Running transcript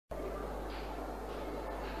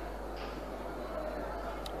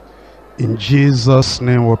In Jesus'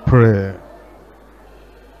 name we pray.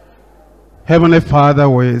 Heavenly Father,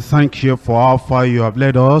 we thank you for how far you have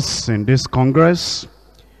led us in this Congress.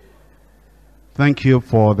 Thank you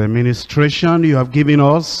for the ministration you have given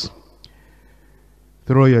us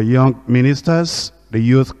through your young ministers, the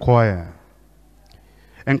youth choir,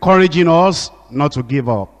 encouraging us not to give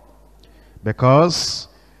up, because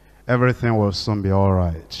everything will soon be all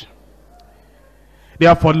right.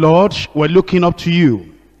 Therefore, Lord, we're looking up to you,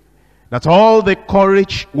 that all the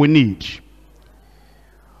courage we need,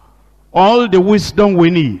 all the wisdom we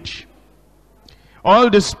need, all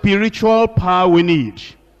the spiritual power we need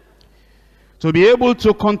to be able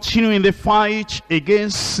to continue in the fight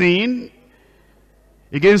against sin,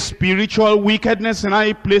 against spiritual wickedness in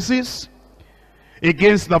high places,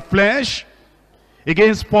 against the flesh,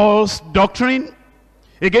 against false doctrine,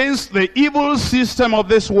 against the evil system of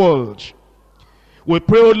this world. We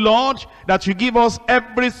pray, O Lord, that you give us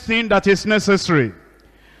everything that is necessary,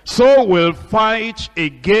 so we'll fight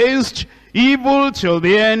against evil till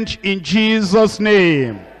the end, in Jesus'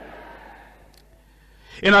 name.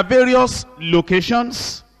 In our various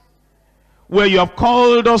locations where you have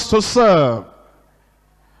called us to serve,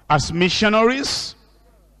 as missionaries,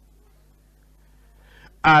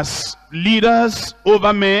 as leaders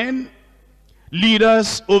over men,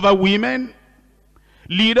 leaders over women,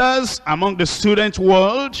 leaders among the student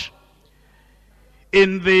world,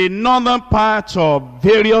 in the northern part of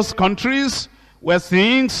various countries where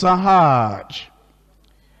things are hard,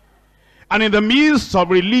 and in the midst of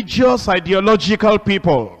religious ideological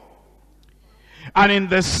people, and in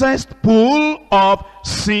the cesspool of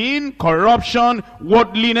sin, corruption,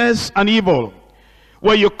 worldliness, and evil,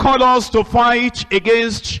 where you call us to fight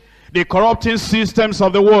against the corrupting systems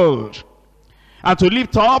of the world, and to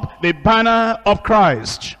lift up the banner of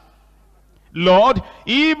Christ. Lord,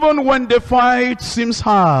 even when the fight seems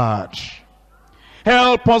hard,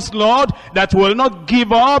 help us, Lord, that we'll not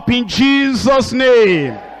give up, in Jesus'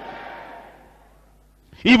 name.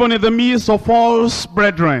 Even in the midst of false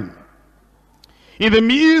brethren, in the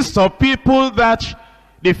midst of people that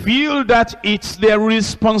they feel that it's their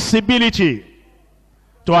responsibility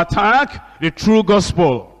to attack the true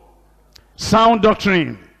gospel, sound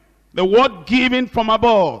doctrine, the word given from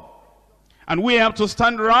above, and we have to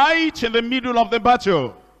stand right in the middle of the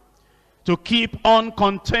battle to keep on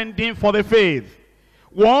contending for the faith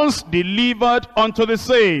once delivered unto the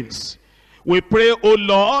saints. We pray, O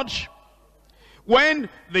Lord, when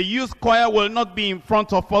the youth choir will not be in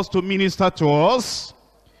front of us to minister to us,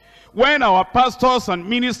 when our pastors and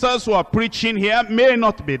ministers who are preaching here may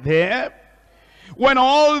not be there, when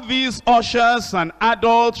all these ushers and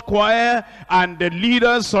adult choir and the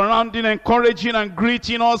leaders surrounding, encouraging and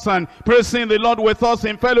greeting us and praising the Lord with us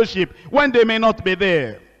in fellowship, when they may not be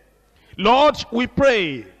there, Lord, we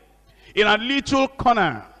pray, in a little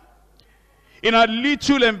corner, in a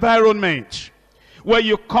little environment, where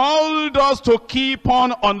you called us to keep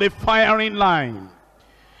on the firing line,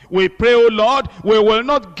 we pray, O Lord, we will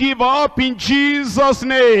not give up, in Jesus'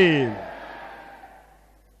 name.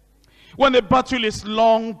 When the battle is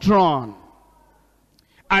long drawn,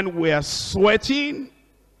 and we are sweating,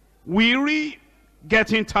 weary,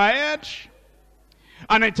 getting tired,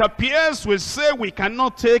 and it appears we say we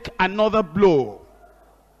cannot take another blow,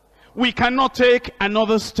 we cannot take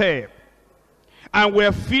another step, and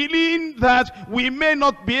we're feeling that we may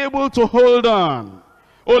not be able to hold on,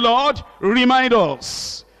 oh Lord, remind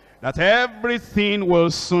us that everything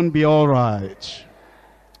will soon be all right.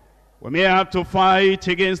 We may have to fight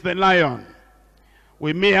against the lion.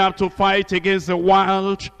 We may have to fight against the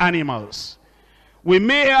wild animals. We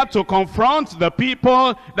may have to confront the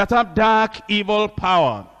people that have dark, evil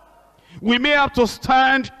power. We may have to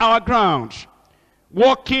stand our ground,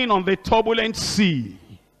 walking on the turbulent sea.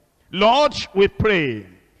 Lord, we pray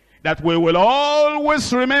that we will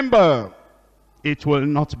always remember it will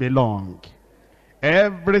not be long.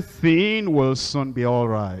 Everything will soon be all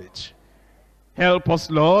right. Help us,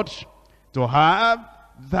 Lord, to have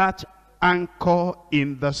that anchor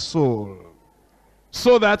in the soul,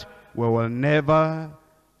 so that we will never,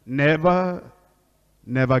 never,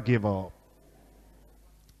 never give up.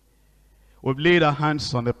 We've laid our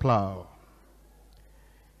hands on the plow.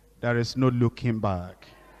 There is no looking back.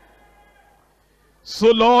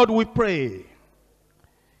 So, Lord, we pray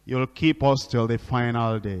you'll keep us till the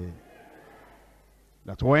final day,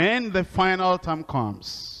 that when the final time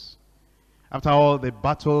comes, after all the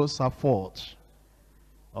battles are fought,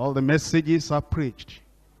 all the messages are preached,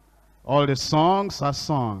 all the songs are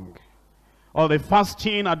sung, all the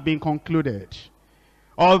fasting had been concluded,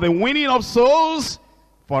 all the winning of souls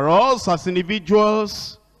for us as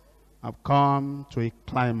individuals have come to a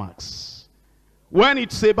climax. When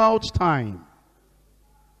it's about time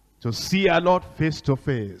to see our Lord face to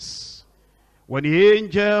face, when the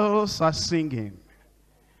angels are singing,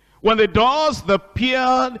 when the doors, the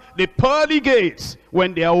pearly gates,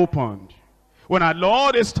 when they are opened, when our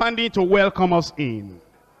Lord is standing to welcome us in,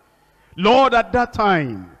 Lord, at that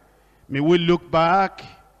time, may we look back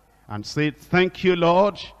and say, thank you,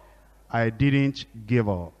 Lord, I didn't give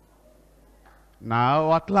up.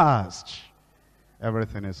 Now, at last,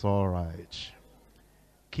 everything is all right.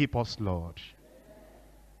 Keep us, Lord.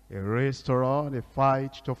 A race to run, a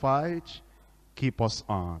fight to fight. Keep us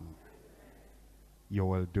on. You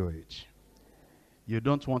will do it. You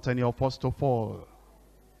don't want any of us to fall.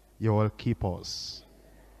 You will keep us.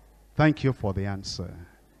 Thank you for the answer.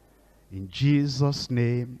 In Jesus'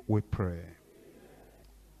 name we pray.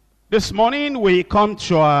 This morning we come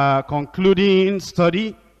to our concluding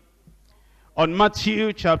study on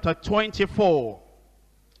Matthew chapter 24.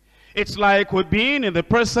 It's like we've been in the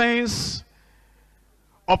presence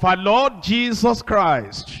of our Lord Jesus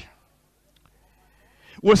Christ.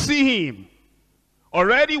 We see him.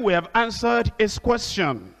 Already we have answered his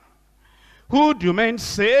question. Who do men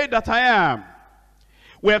say that I am?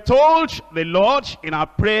 We have told the Lord in our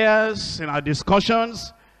prayers, in our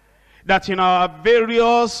discussions, that in our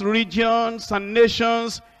various regions and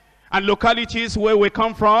nations and localities where we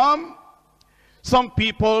come from, some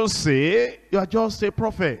people say you are just a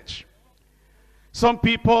prophet. Some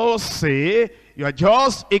people say you are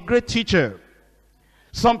just a great teacher.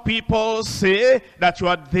 Some people say that you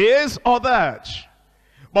are this or that.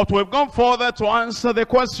 But we've gone further to answer the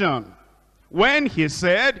question. When he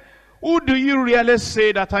said, who do you really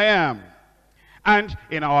say that I am? And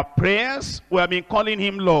in our prayers, we have been calling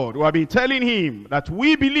him Lord. We have been telling him that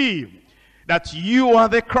we believe that you are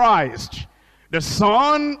the Christ, the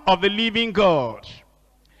Son of the living God.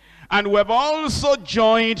 And we have also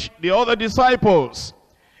joined the other disciples.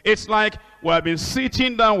 It's like we have been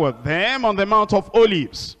sitting down with them on the Mount of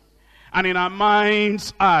Olives. And in our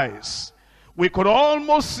mind's eyes, we could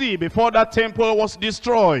almost see before that temple was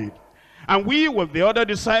destroyed. And we with the other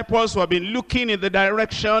disciples who have been looking in the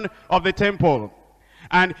direction of the temple.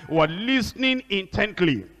 And were listening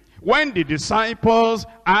intently. When the disciples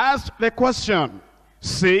asked the question,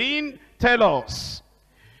 saying, tell us,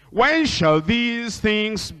 when shall these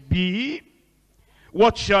things be?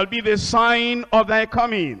 What shall be the sign of thy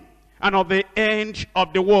coming and of the end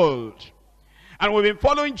of the world? And we've been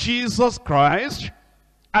following Jesus Christ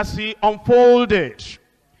as he unfolded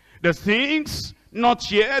the things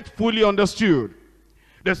not yet fully understood,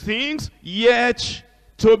 the things yet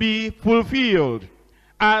to be fulfilled,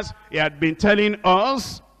 as he had been telling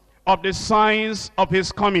us of the signs of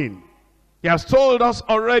his coming. He has told us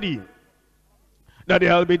already that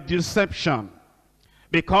there will be deception,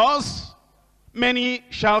 because many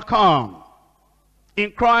shall come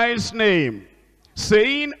in Christ's name,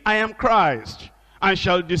 saying, I am Christ, and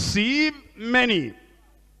shall deceive many.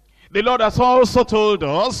 The Lord has also told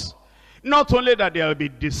us not only that there will be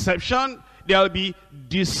deception, there will be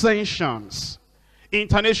dissensions,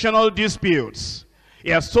 international disputes.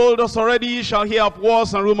 He has told us already, ye shall hear of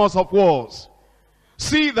wars and rumors of wars.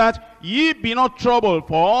 See that ye be not troubled,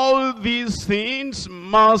 for all these things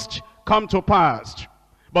must come to pass.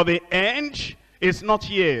 But the end is not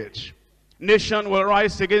yet. Nation will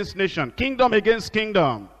rise against nation, kingdom against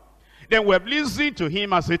kingdom. Then we have listened to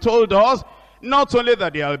him as he told us, not only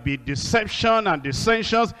that there will be deception and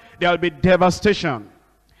dissensions, there will be devastation.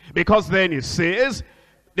 Because then it says,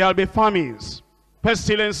 there will be famines,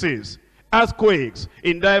 pestilences, earthquakes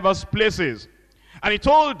in diverse places. And he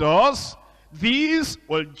told us, these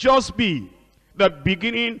will just be the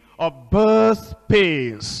beginning of birth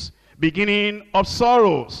pains, beginning of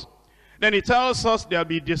sorrows. Then he tells us there will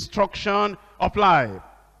be destruction of life.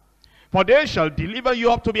 For they shall deliver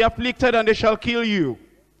you up to be afflicted, and they shall kill you.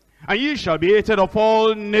 And ye shall be hated of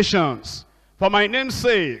all nations for my name's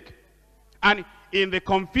sake. And in the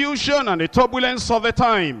confusion and the turbulence of the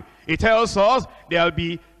time, it tells us there will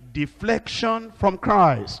be deflection from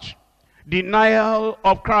Christ, denial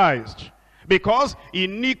of Christ, because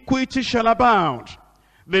iniquity shall abound.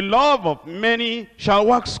 The love of many shall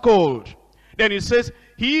wax cold. Then it says,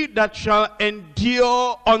 he that shall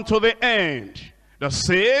endure unto the end, the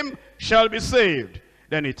same shall be saved.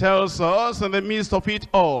 Then he tells us in the midst of it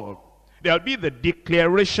all, there will be the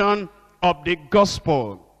declaration of the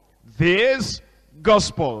gospel. This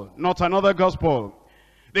gospel, not another gospel.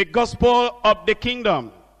 The gospel of the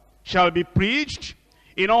kingdom shall be preached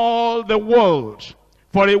in all the world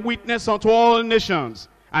for a witness unto all nations,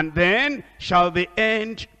 and then shall the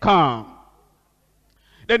end come.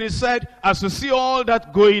 Then he said, as you see all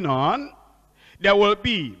that going on, there will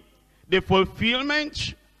be the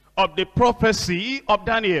fulfillment of the prophecy of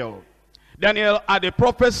Daniel. Daniel had the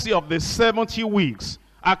prophecy of the 70 weeks,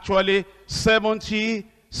 actually 70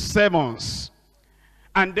 sevens.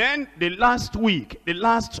 And then the last week, the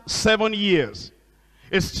last 7 years,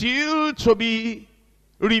 is still to be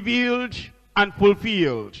revealed and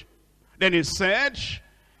fulfilled. Then he said,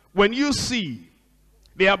 when you see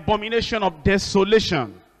the abomination of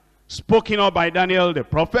desolation spoken of by Daniel the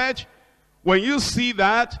prophet, when you see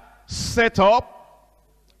that set up,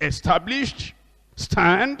 established,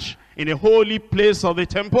 stand in the holy place of the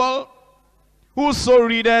temple, whoso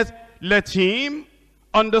readeth, let him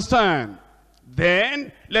understand.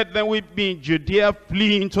 Then let them which be in Judea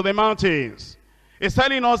flee into the mountains. It's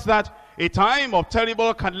telling us that a time of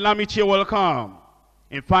terrible calamity will come.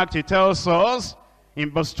 In fact, it tells us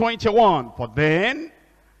in verse 21, for then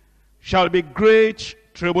shall be great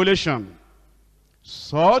tribulation,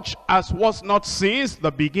 such as was not since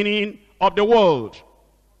the beginning of the world,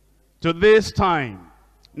 to this time,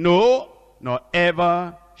 no, nor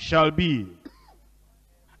ever shall be.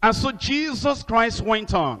 And so Jesus Christ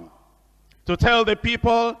went on to tell the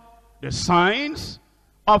people the signs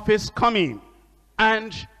of his coming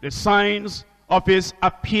and the signs of his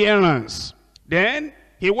appearance. Then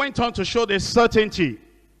he went on to show the certainty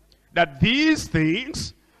that these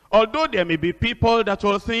things, although there may be people that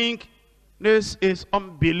will think this is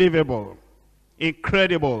unbelievable,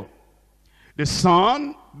 incredible, the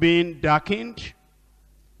sun being darkened,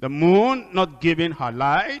 the moon not giving her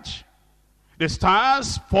light, the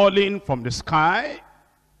stars falling from the sky,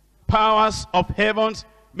 powers of heavens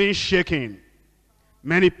being shaken.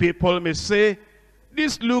 Many people may say,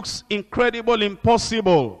 this looks incredible,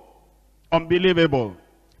 impossible, unbelievable.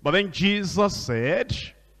 But then Jesus said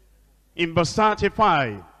in verse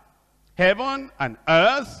 35, heaven and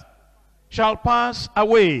earth shall pass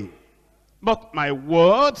away, but my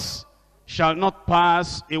words shall not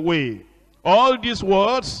pass away. All these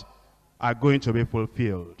words are going to be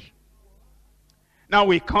fulfilled. Now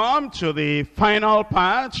we come to the final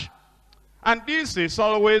part, and this is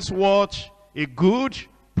always what a good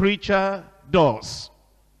preacher does.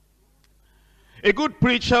 A good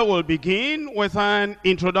preacher will begin with an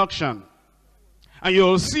introduction. And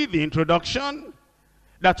you'll see the introduction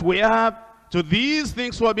that we have to these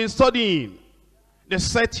things we have been studying. The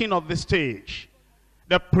setting of the stage,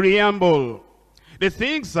 the preamble, the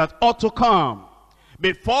things that ought to come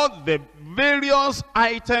before the various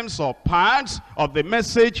items or parts of the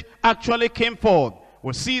message actually came forth.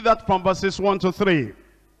 We'll see that from verses 1 to 3.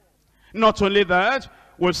 Not only that,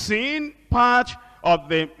 we've seen part of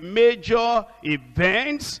the major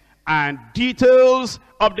events and details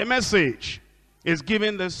of the message. It's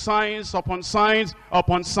giving the signs upon signs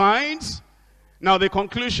upon signs. Now the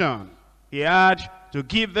conclusion. He had to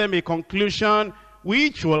give them a conclusion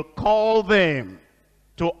which will call them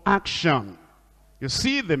to action. You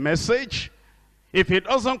see the message, if it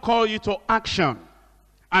doesn't call you to action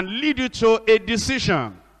and lead you to a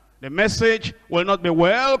decision, the message will not be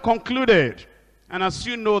well concluded. And as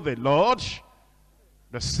you know, the Lord,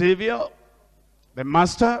 the Savior, the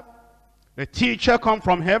Master, the teacher come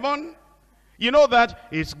from heaven, you know that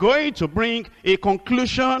it's going to bring a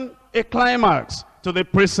conclusion, a climax to the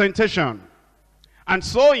presentation. And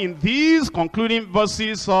so in these concluding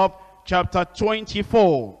verses of chapter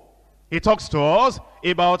 24, he talks to us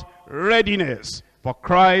about readiness for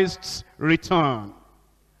Christ's return.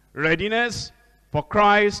 Readiness for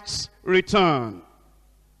Christ's return.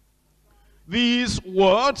 These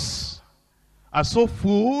words are so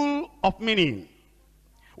full of meaning.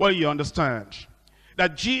 Well, you understand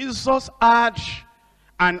that Jesus had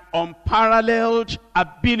an unparalleled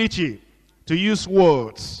ability to use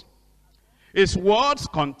words. His words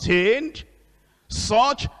contained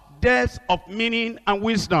such depth of meaning and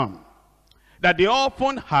wisdom that they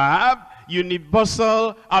often have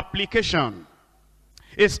universal application.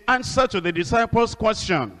 His answer to the disciples'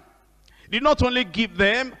 question did not only give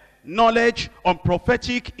them knowledge on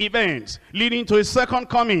prophetic events leading to his second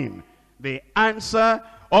coming. The answer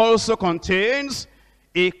also contains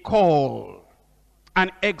a call,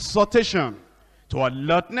 an exhortation to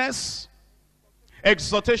alertness,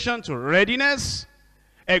 exhortation to readiness,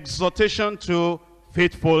 exhortation to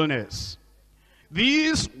faithfulness.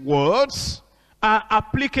 These words are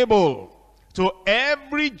applicable to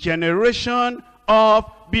every generation of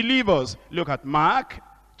believers. Look at Mark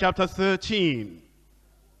chapter 13.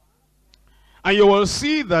 And you will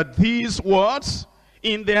see that these words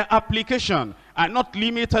in their application are not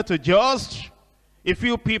limited to just a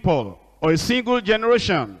few people or a single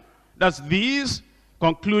generation. That's these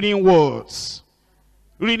concluding words.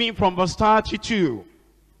 Reading from verse 32.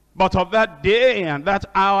 But of that day and that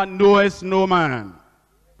hour knoweth no man.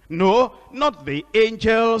 No, not the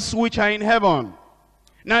angels which are in heaven,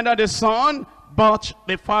 neither the Son, but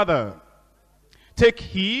the Father.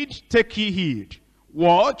 Take ye heed,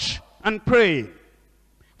 watch and pray.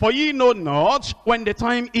 For ye know not when the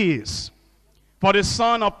time is. For the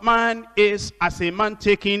Son of Man is as a man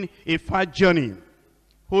taking a far journey,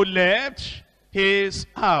 who left his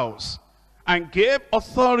house, and gave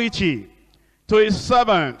authority to his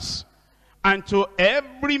servants, and to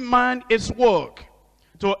every man his work.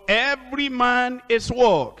 To every man his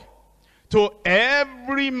work. To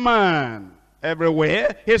every man,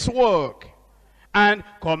 everywhere, his work. And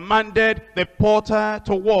commanded the porter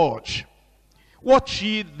to watch. Watch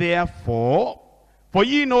ye therefore, for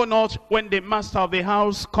ye know not when the master of the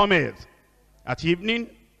house cometh, at evening,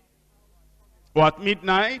 or at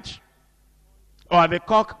midnight, or at the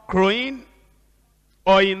cock crowing,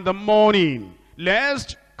 or in the morning,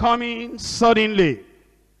 lest coming suddenly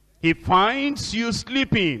he finds you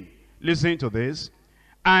sleeping. Listen to this.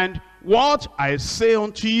 And what I say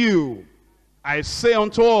unto you, I say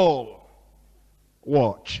unto all,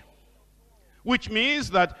 watch. Which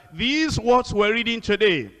means that these words we're reading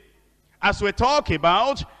today, as we talk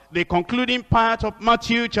about the concluding part of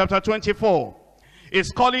Matthew chapter 24,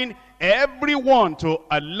 is calling everyone to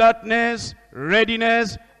alertness,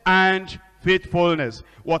 readiness, and faithfulness.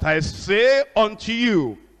 What I say unto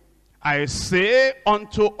you, I say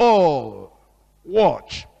unto all,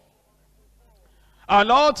 watch. Our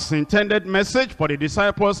Lord's intended message for the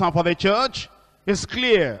disciples and for the church is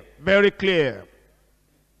clear, very clear.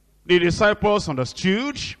 The disciples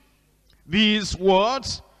understood these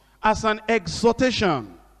words as an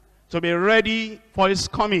exhortation to be ready for his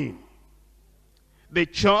coming. The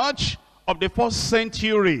church of the first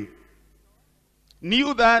century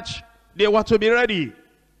knew that they were to be ready.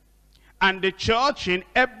 And the church in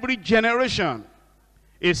every generation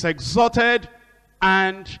is exhorted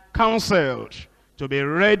and counseled to be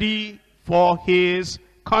ready for his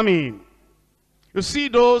coming. You see,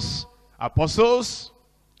 those apostles,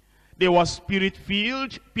 they were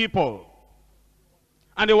spirit-filled people.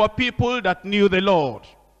 And they were people that knew the Lord.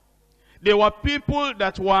 They were people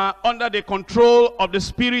that were under the control of the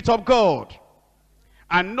Spirit of God.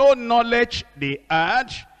 And no knowledge they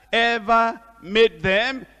had ever made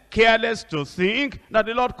them careless to think that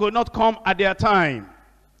the Lord could not come at their time.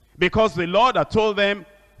 Because the Lord had told them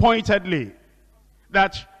pointedly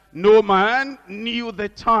that no man knew the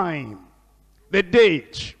time, the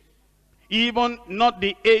date, even not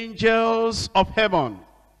the angels of heaven.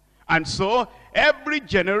 And so every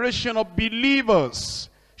generation of believers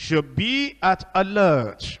should be at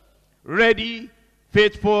alert, ready,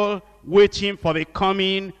 faithful, waiting for the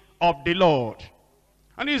coming of the Lord.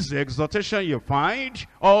 And this is the exhortation you find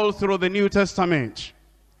all through the New Testament.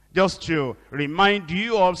 Just to remind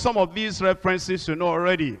you of some of these references you know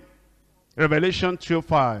already. Revelation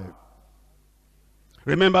 2:5.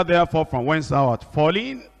 Remember therefore from whence thou art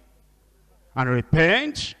fallen, and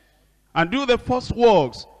repent, and do the first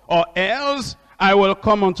works, or else I will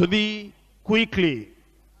come unto thee quickly.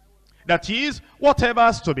 That is, whatever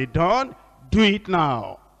has to be done, do it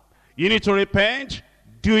now. You need to repent,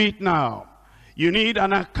 do it now. You need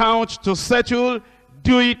an account to settle,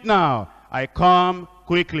 do it now. I come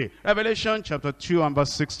quickly. Revelation chapter 2 and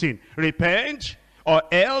verse 16. Repent, or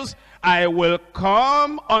else I will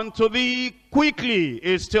come unto thee quickly.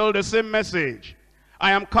 It's still the same message.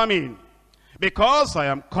 I am coming. Because I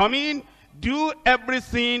am coming, do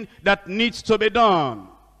everything that needs to be done.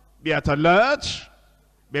 Be at alert,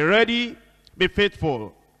 be ready, be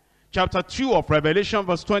faithful. Chapter 2 of Revelation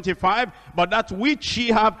verse 25, but that which ye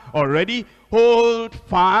have already, hold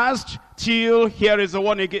fast till, here is the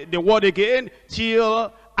word again,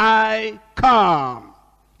 till I come.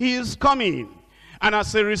 He is coming. And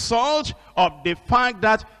as a result of the fact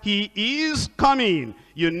that he is coming,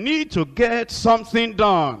 you need to get something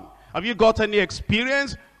done. Have you got any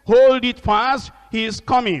experience? Hold it fast. He is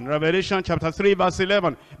coming. Revelation chapter 3 verse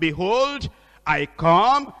 11. Behold, I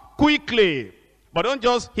come quickly. But don't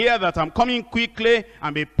just hear that I'm coming quickly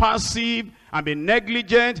and be passive and be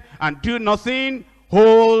negligent and do nothing.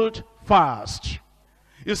 Hold fast.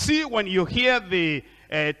 You see, when you hear the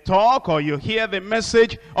talk or you hear the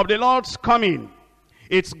message of the Lord's coming,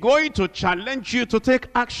 it's going to challenge you to take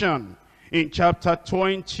action. In chapter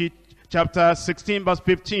 16 verse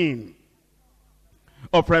 15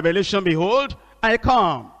 of Revelation, behold, I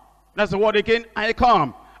come. That's the word again, I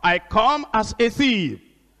come. I come as a thief.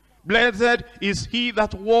 Blessed is he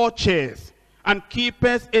that watcheth and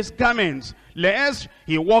keepeth his garments, lest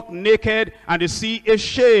he walk naked and they see a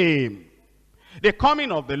shame. The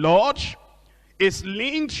coming of the Lord is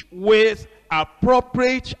linked with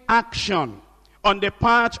appropriate action on the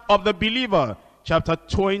part of the believer. Chapter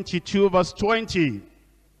 22 verse 20.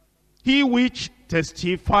 He which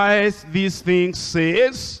testifies these things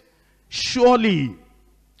says, surely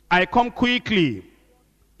I come quickly.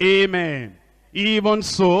 Amen. Even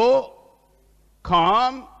so,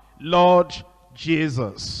 come, Lord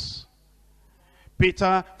Jesus.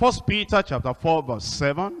 First Peter chapter 4 verse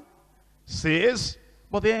 7 says,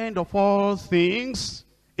 but the end of all things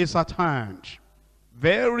is at hand,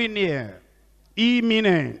 very near,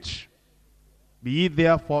 imminent. Be ye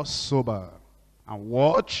therefore sober, and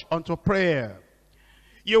watch unto prayer.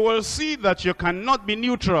 You will see that you cannot be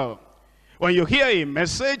neutral. When you hear a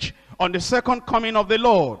message on the second coming of the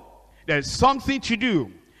Lord, there's something to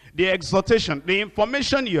do. The exhortation, the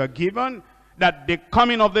information you are given that the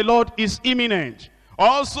coming of the Lord is imminent,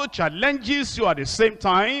 also challenges you at the same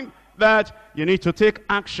time that you need to take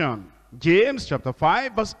action. James chapter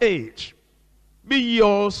 5 verse 8. Be ye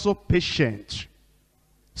also patient.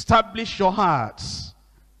 Establish your hearts.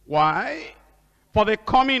 Why? For the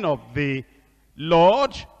coming of the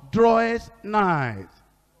Lord draweth nigh.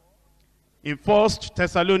 In 1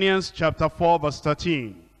 Thessalonians chapter 4 verse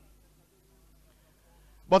 13.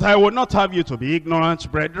 But I would not have you to be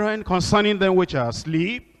ignorant, brethren, concerning them which are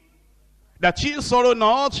asleep, that ye sorrow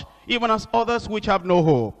not, even as others which have no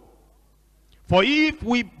hope. For if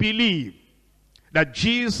we believe that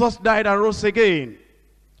Jesus died and rose again,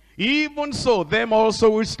 even so them also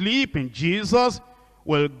who sleep in Jesus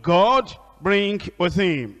will God bring with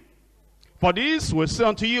him. For this we say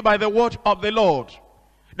unto you by the word of the Lord,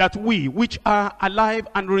 that we which are alive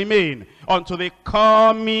and remain unto the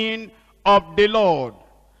coming of the Lord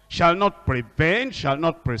shall not prevent, shall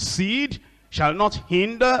not precede, shall not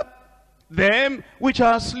hinder them which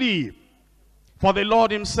are asleep. For the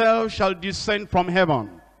Lord himself shall descend from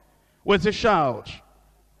heaven with a shout,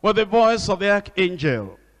 with the voice of the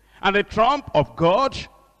archangel, and the trump of God,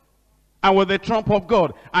 and with the trump of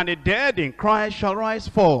God, and the dead in Christ shall rise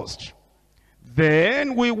first.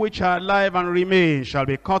 Then we which are alive and remain shall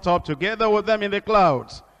be caught up together with them in the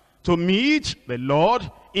clouds, to meet the Lord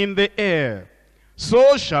in the air.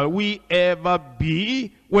 So shall we ever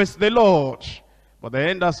be with the Lord. But the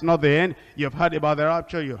end, that's not the end. You've heard about the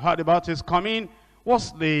rapture, you've heard about his coming.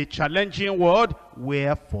 What's the challenging word?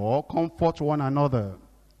 Wherefore comfort one another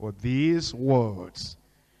with these words.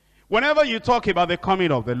 Whenever you talk about the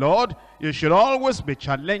coming of the Lord, you should always be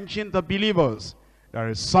challenging the believers. There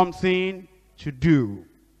is something to do.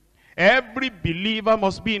 Every believer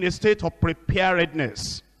must be in a state of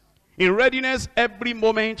preparedness, in readiness every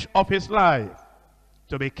moment of his life.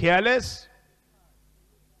 To be careless,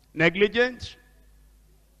 negligent,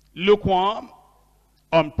 lukewarm,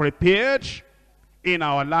 unprepared in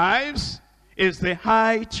our lives is the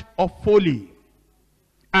height of folly,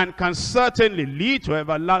 and can certainly lead to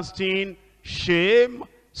everlasting shame,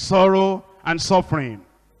 sorrow, and suffering.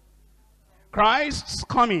 Christ's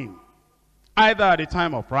coming, either at the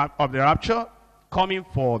time of the rapture, coming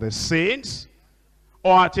for the saints,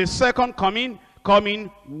 or at his second coming,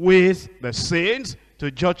 coming with the saints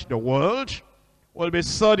to judge the world, will be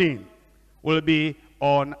sudden, will be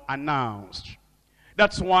unannounced.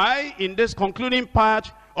 That's why in this concluding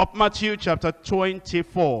part of Matthew chapter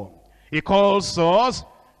 24, he calls us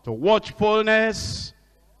to watchfulness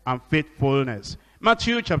and faithfulness.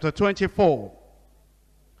 Matthew chapter 24,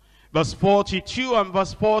 verse 42 and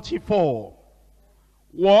verse 44.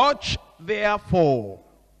 Watch therefore,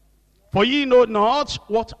 for ye know not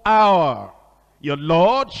what hour your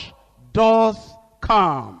Lord doth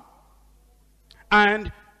come.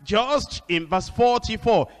 And just in verse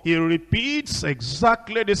 44, he repeats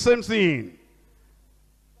exactly the same thing.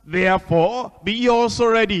 Therefore, be ye also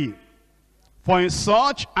ready, for in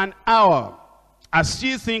such an hour as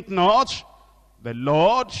ye think not, the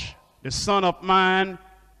Lord, the Son of Man,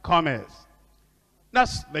 cometh.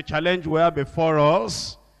 That's the challenge we have before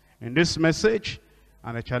us in this message,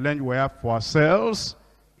 and the challenge we have for ourselves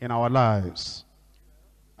in our lives.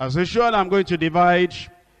 As usual, I'm going to divide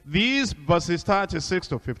these verses 36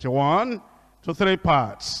 to 51 to three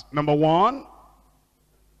parts. Number one,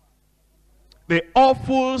 the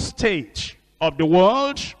awful state of the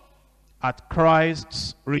world at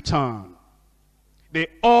Christ's return. The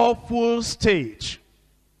awful state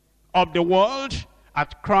of the world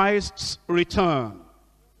at Christ's return.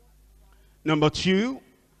 Number two,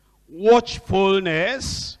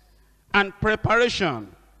 watchfulness and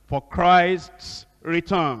preparation for Christ's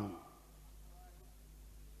return.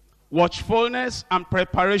 Watchfulness and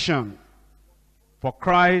preparation for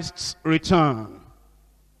Christ's return.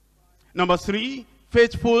 Number three,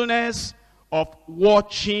 faithfulness of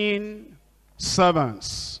watching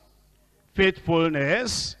servants.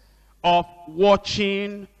 Faithfulness of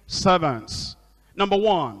watching servants. Number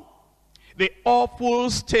one, the awful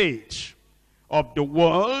state of the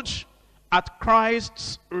world at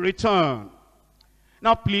Christ's return.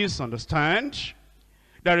 Now please understand,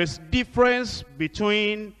 there is difference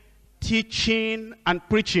between teaching and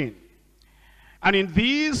preaching. And in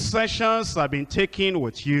these sessions I've been taking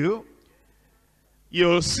with you,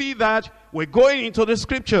 you'll see that we're going into the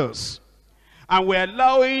scriptures and we're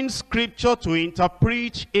allowing scripture to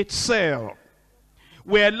interpret itself.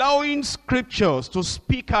 We're allowing scriptures to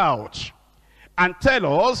speak out and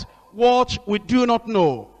tell us what we do not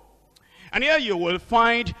know. And here you will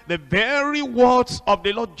find the very words of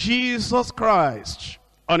the Lord Jesus Christ.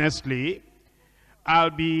 Honestly, I'll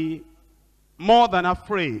be more than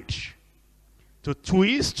afraid to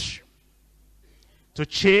twist, to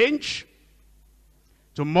change,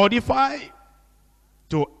 to modify,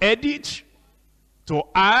 to edit, to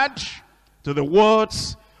add to the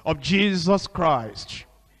words of Jesus Christ.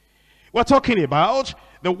 We're talking about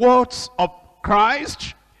the words of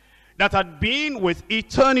Christ that had been with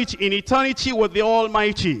eternity, in eternity with the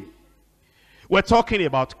Almighty. We're talking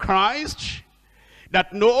about Christ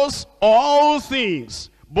that knows all things,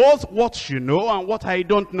 both what you know and what I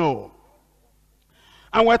don't know.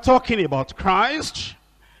 And we're talking about Christ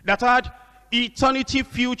that had eternity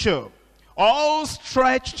future, all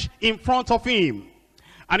stretched in front of him.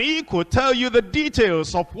 And he could tell you the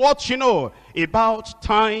details of what you know about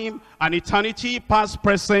time and eternity, past,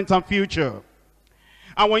 present, and future.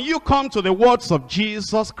 And when you come to the words of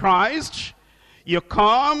Jesus Christ, you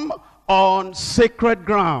come on sacred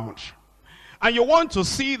ground. And you want to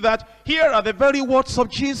see that here are the very words of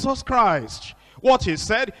Jesus Christ. What he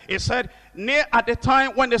said, near at the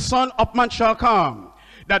time when the Son of Man shall come,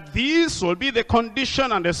 that this will be the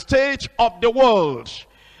condition and the state of the world.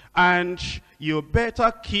 And you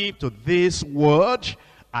better keep to this word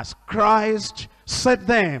as Christ said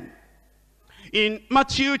them. In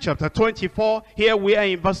Matthew chapter 24, here we are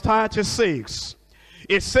in verse 36.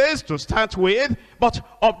 It says to start with, but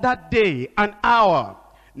of that day and hour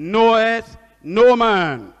knoweth no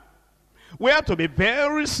man. We have to be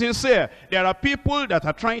very sincere. There are people that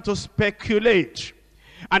are trying to speculate.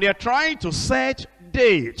 And they are trying to set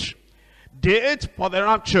date. Date for the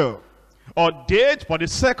rapture. Or date for the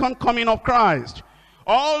second coming of Christ.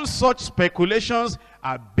 All such speculations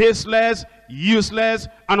are baseless, useless,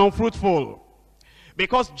 and unfruitful.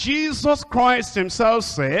 Because Jesus Christ himself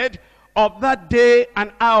said, of that day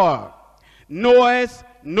and hour knoweth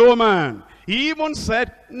no man. He even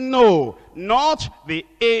said, no, not the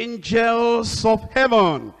angels of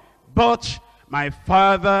heaven, but my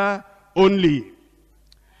Father only.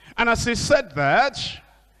 And as he said that,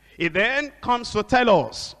 he then comes to tell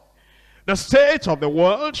us the state of the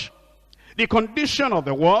world, the condition of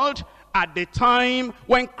the world at the time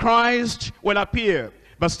when Christ will appear.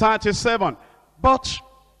 Verse 37, but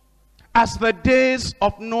as the days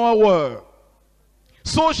of Noah were,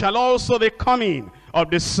 so shall also the coming of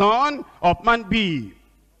the Son of Man be.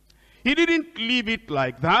 He didn't leave it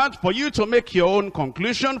like that for you to make your own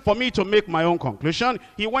conclusion, for me to make my own conclusion.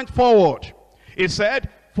 He went forward. He said,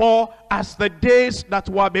 for as the days that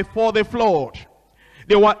were before the flood,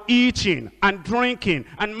 they were eating and drinking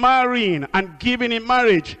and marrying and giving in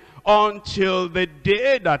marriage until the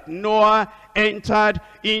day that Noah entered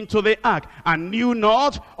into the ark, and knew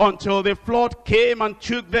not until the flood came and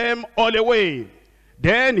took them all away.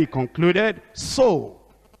 Then he concluded, so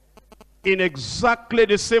in exactly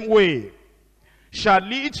the same way shall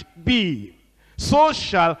it be, so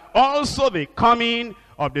shall also the coming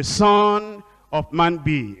of the Son of Man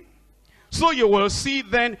be. So you will see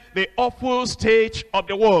then the awful state of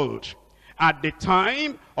the world at the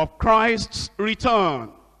time of Christ's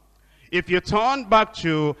return. If you turn back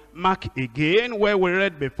to Mark again, where we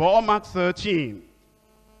read before, Mark 13.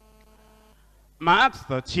 Mark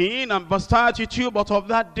 13 and verse 32, but of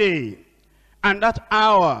that day and that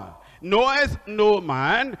hour knoweth no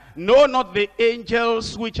man, no, not the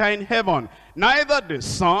angels which are in heaven, neither the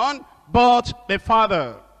Son, but the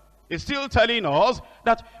Father. It's still telling us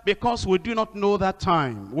that because we do not know that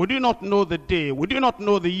time, we do not know the day, we do not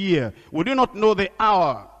know the year, we do not know the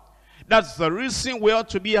hour, that's the reason we ought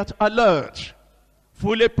to be at alert,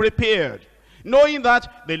 fully prepared, knowing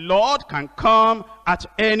that the Lord can come at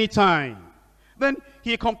any time. Then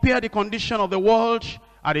he compared the condition of the world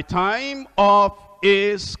at the time of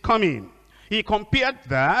his coming. He compared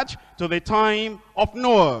that to the time of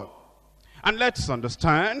Noah. And let's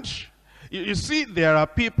understand, you see, there are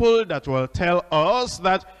people that will tell us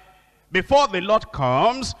that before the Lord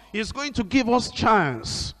comes, he's going to give us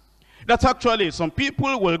chance. That actually some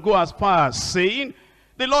people will go as far as saying,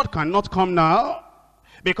 the Lord cannot come now,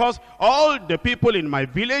 because all the people in my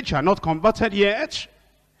village are not converted yet.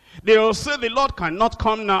 They will say the Lord cannot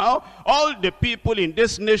come now. All the people in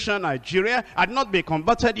this nation, Nigeria, had not been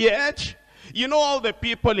converted yet. You know, all the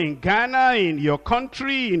people in Ghana, in your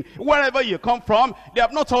country, in wherever you come from, they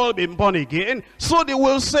have not all been born again. So they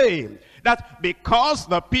will say that because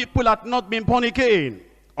the people had not been born again,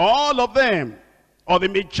 all of them, or the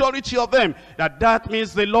majority of them, that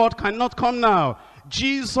means the Lord cannot come now.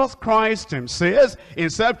 Jesus Christ himself,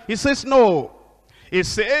 he says no. He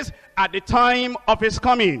says at the time of his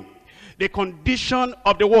coming, the condition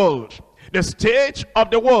of the world, the state of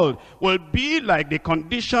the world will be like the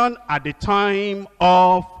condition at the time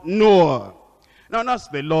of Noah. Now that's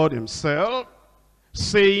the Lord himself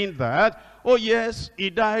saying that, oh yes, he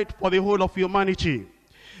died for the whole of humanity.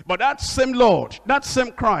 But that same Lord, that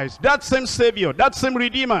same Christ, that same Savior, that same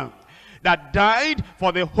Redeemer that died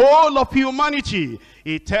for the whole of humanity,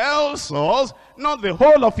 he tells us not the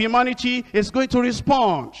whole of humanity is going to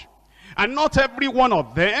respond. And not every one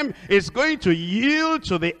of them is going to yield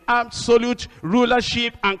to the absolute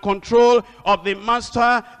rulership and control of the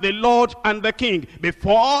Master, the Lord, and the King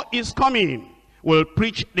before his coming. We'll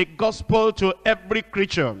preach the gospel to every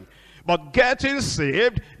creature. But getting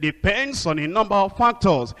saved depends on a number of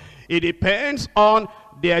factors. It depends on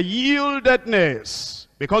their yieldedness.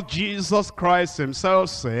 Because Jesus Christ himself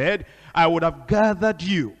said, I would have gathered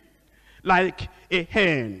you like a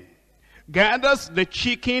hen gathers the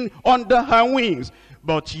chicken under her wings,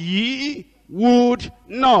 but ye would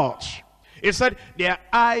not. He said, their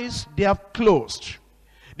eyes they have closed,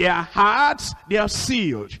 their hearts they are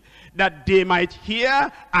sealed, that they might hear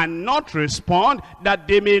and not respond, that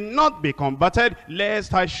they may not be converted,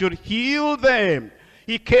 lest I should heal them.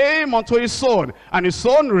 He came unto his own, and his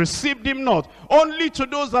own received him not. Only to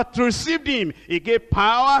those that received him, he gave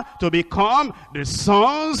power to become the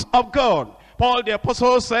sons of God. Paul the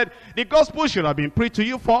apostle said, the gospel should have been preached to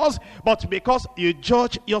you first, but because you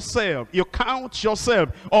judge yourself, you count yourself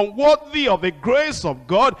unworthy of the grace of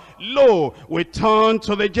God, lo, we turn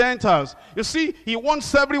to the Gentiles. You see, he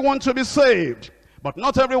wants everyone to be saved, but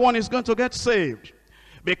not everyone is going to get saved.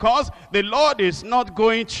 Because the Lord is not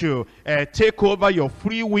going to take over your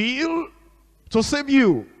free will to save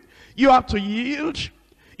you. You have to yield,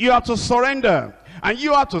 you have to surrender, and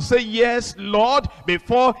you have to say, yes, Lord,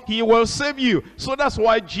 before he will save you. So that's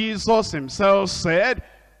why Jesus himself said,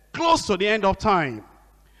 close to the end of time,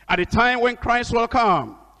 at the time when Christ will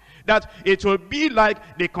come, that it will be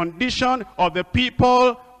like the condition of the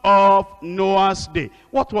people of Noah's day.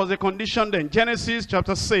 What was the condition then? Genesis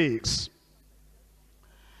chapter 6.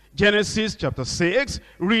 Genesis chapter 6,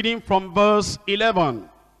 reading from verse 11.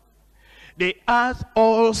 The earth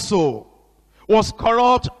also was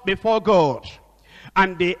corrupt before God,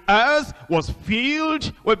 and the earth was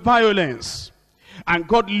filled with violence. And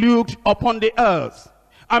God looked upon the earth,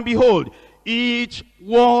 and behold, it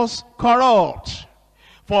was corrupt,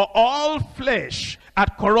 for all flesh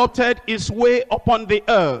had corrupted its way upon the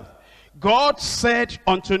earth. God said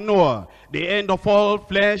unto Noah, the end of all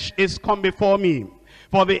flesh is come before me,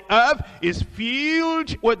 for the earth is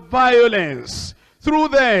filled with violence through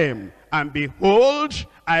them, and behold,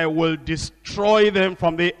 I will destroy them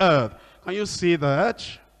from the earth. Can you see that?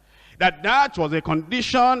 That was a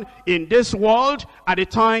condition in this world at the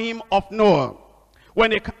time of Noah,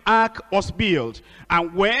 when the ark was built,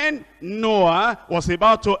 and when Noah was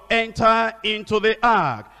about to enter into the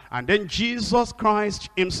ark. And then Jesus Christ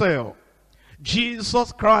himself, he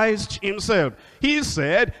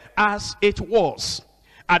said, as it was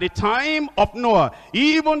at the time of Noah,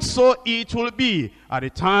 even so it will be at the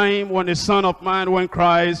time when the Son of Man, when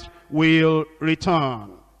Christ will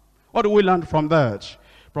return. What do we learn from that?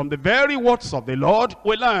 From the very words of the Lord,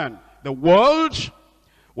 we learn the world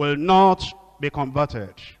will not be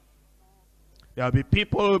converted. There will be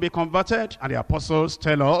people who will be converted, and the apostles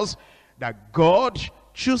tell us that God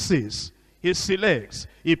chooses, he selects,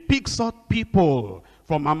 he picks out people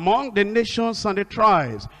from among the nations and the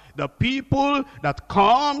tribes, the people that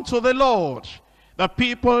come to the Lord, the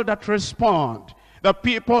people that respond, the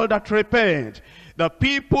people that repent, the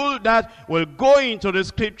people that will go into the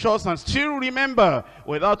scriptures and still remember,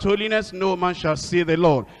 without holiness no man shall see the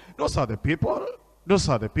Lord. Those are the people. Those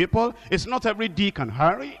are the people. It's not every Dick and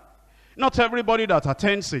Harry, not everybody that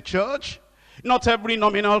attends a church, not every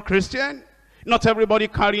nominal Christian, not everybody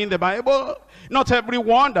carrying the Bible, Not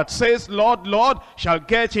everyone that says, Lord, Lord, shall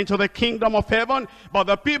get into the kingdom of heaven, but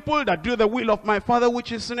the people that do the will of my Father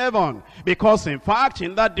which is in heaven. Because in fact,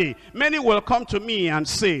 in that day, many will come to me and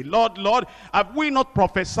say, Lord, Lord, have we not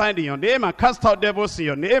prophesied in your name, and cast out devils in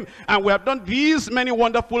your name, and we have done these many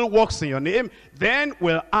wonderful works in your name? Then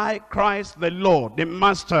will I, Christ the Lord, the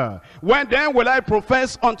Master, when then will I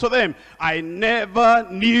profess unto them, I never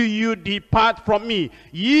knew you, depart from me,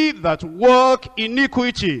 ye that work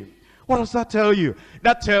iniquity. What does that tell you?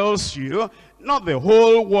 That tells you not the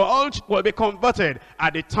whole world will be converted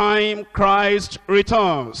at the time Christ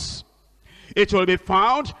returns. It will be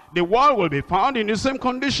found, the world will be found in the same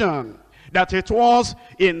condition that it was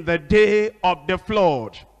in the day of the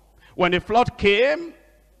flood. When the flood came,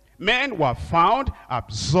 men were found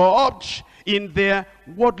absorbed in their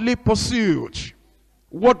worldly pursuit,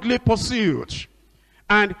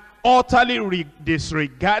 and utterly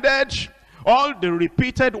disregarded all the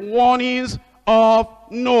repeated warnings of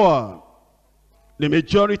Noah. The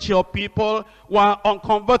majority of people were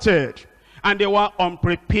unconverted, and they were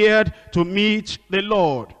unprepared to meet the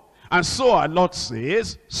Lord. And so our Lord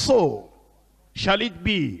says, so shall it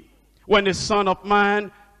be when the Son of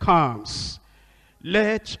Man comes.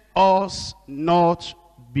 Let us not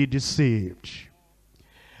be deceived.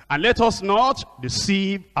 And let us not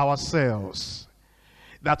deceive ourselves,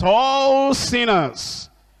 that all sinners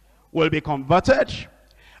will be converted,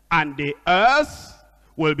 and the earth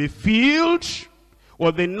will be filled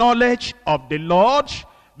with the knowledge of the Lord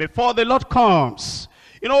before the Lord comes.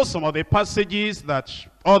 You know, some of the passages that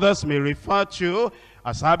others may refer to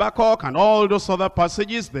as Habakkuk and all those other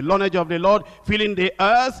passages, the knowledge of the Lord filling the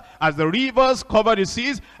earth as the rivers cover the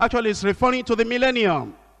seas, actually is referring to the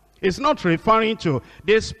millennium. It's not referring to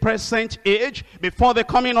this present age before the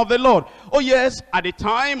coming of the Lord. Oh yes, at the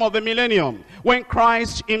time of the millennium, when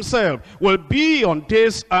Christ himself will be on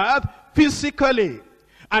this earth physically,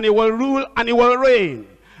 and he will rule and he will reign.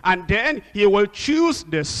 And then he will choose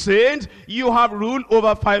the saints. You have ruled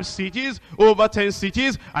over 5 cities, over 10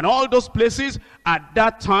 cities, and all those places at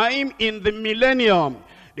that time in the millennium.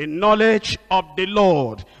 The knowledge of the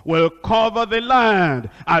Lord will cover the land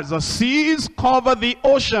as the seas cover the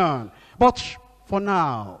ocean. But for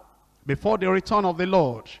now, before the return of the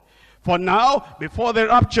Lord, for now, before the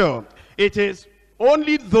rapture, it is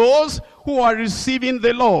only those who are receiving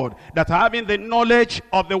the Lord that are having the knowledge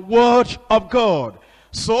of the Word of God.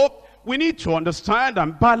 So we need to understand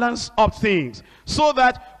and balance up things so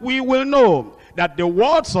that we will know that the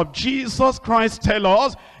words of Jesus Christ tell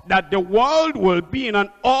us that the world will be in an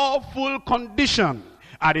awful condition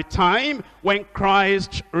at a time when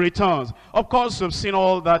Christ returns. Of course, you've seen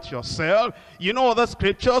all that yourself. You know other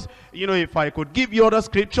scriptures. You know, if I could give you other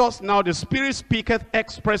scriptures, now the Spirit speaketh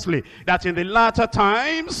expressly that in the latter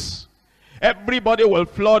times, everybody will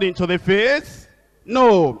flood into the faith.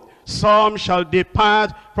 No, some shall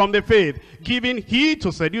depart from the faith, giving heed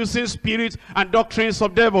to seducing spirits and doctrines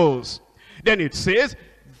of devils. Then it says,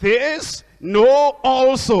 this know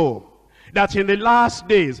also, that in the last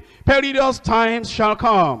days perilous times shall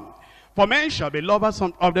come. For men shall be lovers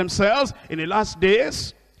of themselves in the last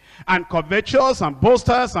days, and covetous, and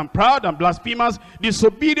boasters, and proud, and blasphemers,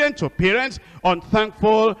 disobedient to parents,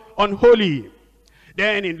 unthankful, unholy.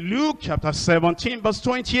 Then in Luke chapter 17 verse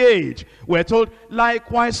 28, we're told,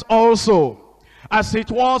 likewise also, as it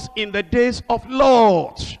was in the days of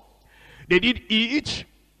Lot, they did eat,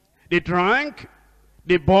 they drank,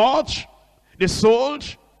 they bought, they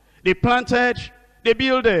sold, they planted, they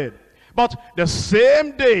builded. But the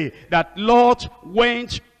same day that Lot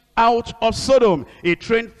went out of Sodom, it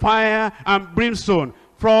rained fire and brimstone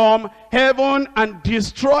from heaven and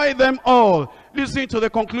destroyed them all. Listen to the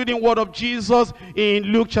concluding word of Jesus in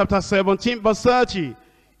Luke chapter 17 verse 30.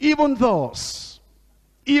 Even thus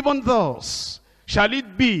shall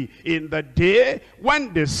it be in the day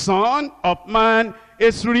when the Son of Man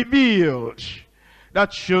is revealed.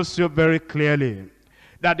 That shows you very clearly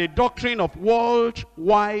that the doctrine of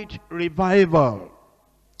worldwide revival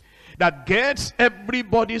that gets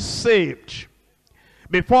everybody saved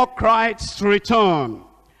before Christ's return,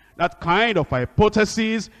 that kind of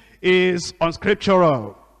hypothesis is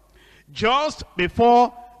unscriptural. Just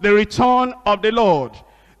before the return of the Lord,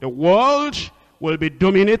 the world will be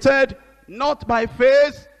dominated not by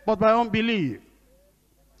faith but by unbelief,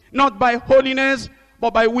 not by holiness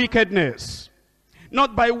but by wickedness,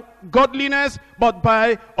 not by godliness but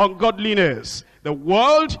by ungodliness. The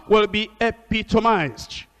world will be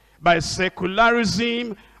epitomized by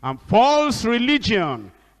secularism and false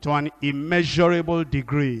religion to an immeasurable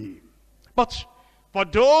degree. But for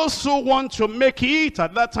those who want to make it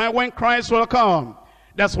at that time when Christ will come,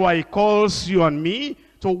 that's why he calls you and me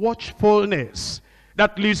to watchfulness.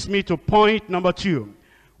 That leads me to point number 2.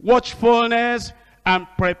 Watchfulness and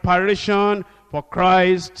preparation for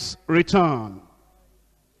Christ's return.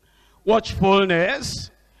 Watchfulness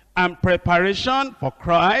and preparation for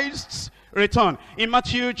Christ's return. In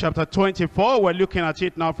Matthew chapter 24, we're looking at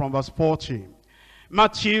it now from verse 40.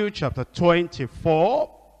 Matthew chapter 24,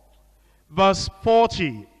 verse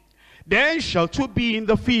 40. Then shall 2 be in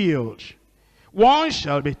the field, one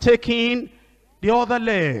shall be taken, the other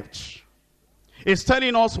left. It's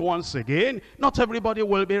telling us once again, not everybody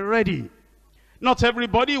will be ready. Not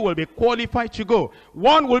everybody will be qualified to go.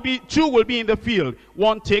 2 will be in the field,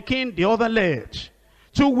 one taken, the other left.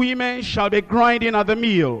 2 women shall be grinding at the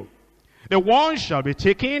mill. The one shall be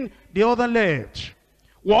taken, the other left.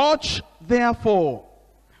 Watch therefore.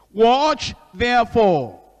 Watch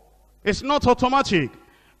therefore. It's not automatic.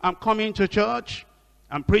 I'm coming to church,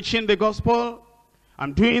 I'm preaching the gospel,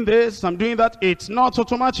 I'm doing this, I'm doing that. It's not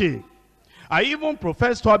automatic. I even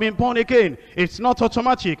profess to have been born again. It's not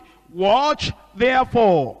automatic. Watch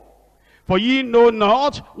therefore, for ye know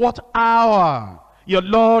not what hour your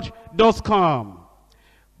Lord does come.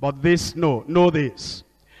 But this know this,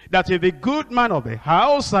 that if the good man of the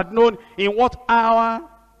house had known in what hour,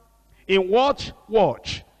 in what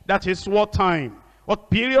watch, that is what time, what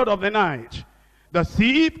period of the night, the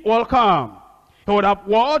thief will come, he would have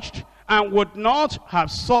watched and would not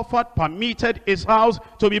have permitted his house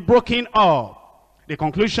to be broken up. The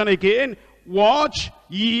conclusion again, watch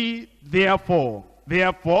ye therefore.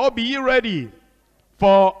 Therefore be ye ready,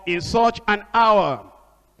 for in such an hour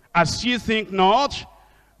as ye think not,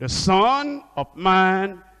 the Son of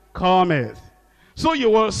Man cometh. So you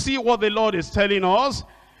will see what the Lord is telling us.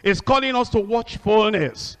 He's calling us to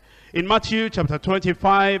watchfulness. In Matthew chapter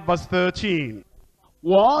 25, verse 13.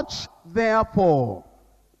 Watch therefore,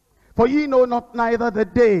 for ye know not neither the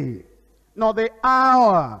day nor the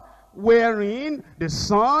hour wherein the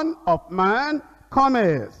Son of Man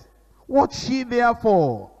cometh. Watch ye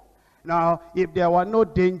therefore. Now, if there were no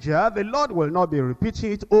danger, the Lord will not be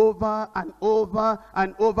repeating it over and over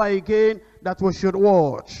and over again that we should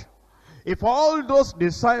watch. If all those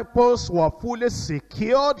disciples were fully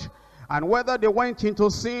secured, and whether they went into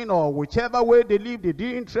sin or whichever way they lived, it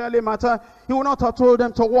didn't really matter, he would not have told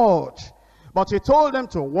them to watch. But he told them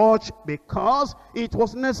to watch because it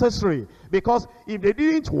was necessary. Because if they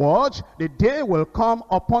didn't watch, the day will come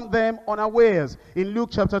upon them unawares. In Luke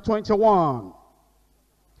chapter 21.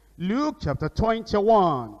 Luke chapter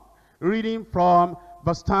 21, reading from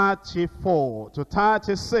verse 34 to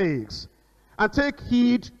 36. And take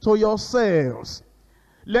heed to yourselves,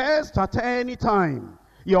 lest at any time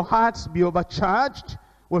your hearts be overcharged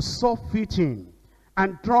with surfeiting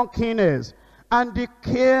and drunkenness and the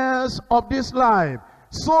cares of this life,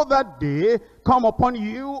 so that they come upon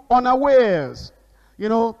you unawares. You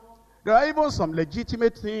know, there are even some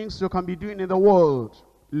legitimate things you can be doing in the world.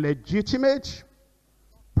 Legitimate,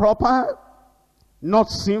 proper,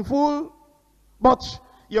 not sinful, but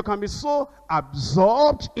you can be so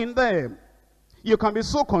absorbed in them. You can be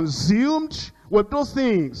so consumed with those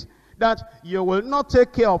things that you will not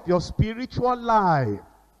take care of your spiritual life.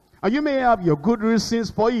 And you may have your good reasons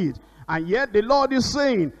for it. And yet the Lord is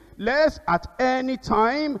saying, lest at any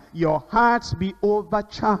time your hearts be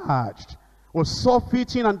overcharged with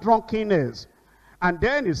surfeiting and drunkenness. And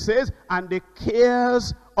then it says, and the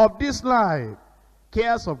cares of this life.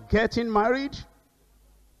 Cares of getting married,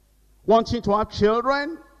 wanting to have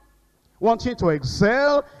children, wanting to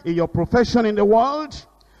excel in your profession in the world,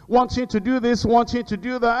 wanting to do this, wanting to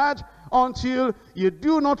do that, until you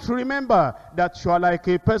do not remember that you are like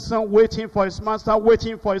a person waiting for his master,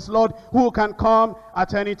 waiting for his Lord, who can come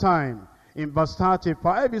at any time. In verse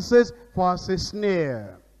 35 it says, for as a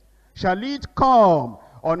snare shall it come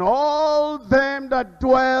on all them that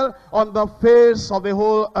dwell on the face of the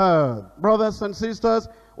whole earth. Brothers and sisters,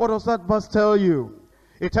 what does that verse tell you?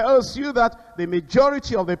 It tells you that the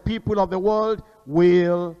majority of the people of the world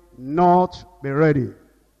will not be ready.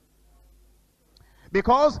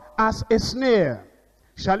 Because as a snare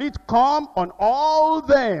shall it come on all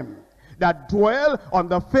them that dwell on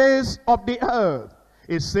the face of the earth.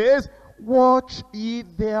 It says, watch ye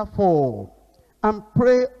therefore, and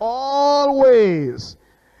pray always,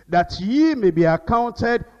 that ye may be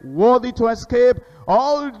accounted worthy to escape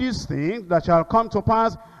all these things that shall come to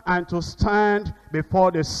pass, and to stand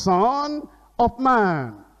before the Son of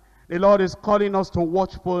Man. The Lord is calling us to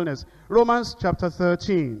watchfulness. Romans chapter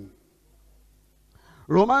 13.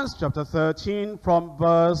 Romans chapter 13 from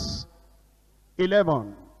verse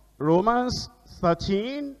 11. Romans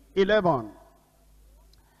 13, 11.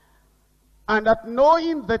 And that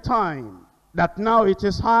knowing the time, that now it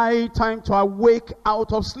is high time to awake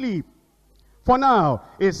out of sleep. For now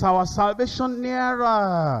is our salvation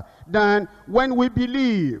nearer than when we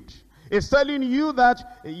believed. It's telling you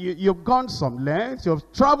that you've gone some length,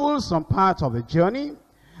 you've traveled some part of the journey,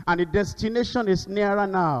 and the destination is nearer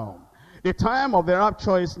now. The time of the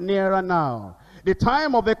rapture is nearer now. The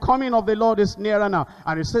time of the coming of the Lord is nearer now.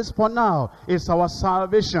 And it says, for now is our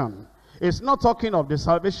salvation. It's not talking of the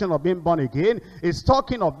salvation of being born again. It's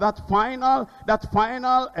talking of that final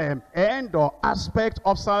end or aspect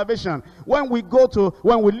of salvation. When we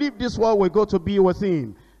leave this world, we go to be with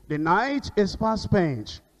him. The night is past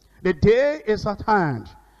spent. The day is at hand.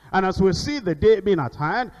 And as we see the day being at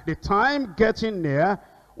hand, the time getting near,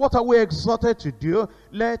 what are we exhorted to do?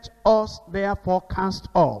 Let us therefore cast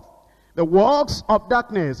off the works of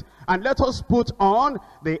darkness, and let us put on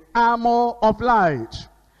the armor of light.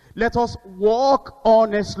 Let us walk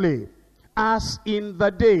honestly as in the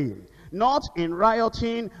day, not in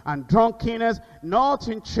rioting and drunkenness, not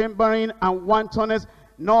in chambering and wantonness,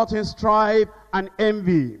 not in strife and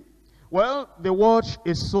envy. Well, the word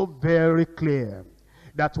is so very clear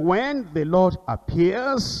that when the Lord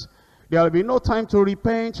appears, there will be no time to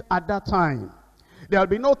repent at that time. There will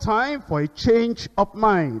be no time for a change of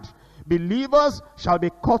mind. Believers shall be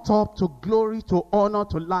caught up to glory, to honor,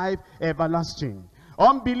 to life everlasting.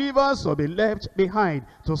 Unbelievers will be left behind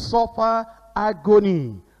to suffer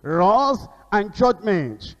agony, wrath, and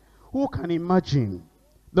judgment. Who can imagine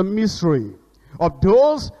the misery of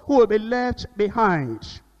those who will be left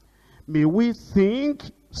behind? May we think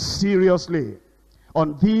seriously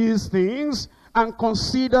on these things and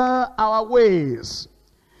consider our ways.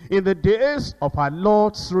 In the days of our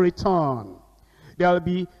Lord's return, there will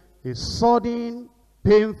be a sudden,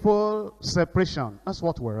 painful separation. That's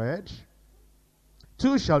what we read.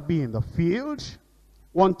 Two shall be in the field,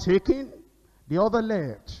 one taken, the other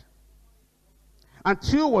left. And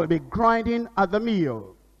two will be grinding at the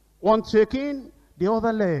mill, one taken, the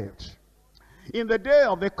other left. In the day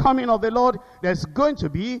of the coming of the Lord, there's going to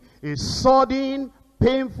be a sudden,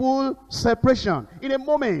 painful separation. In a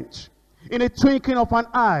moment, in a twinkling of an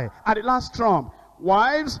eye, at the last trump,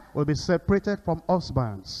 wives will be separated from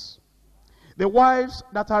husbands. The wives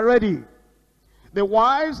that are ready, the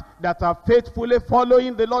wives that are faithfully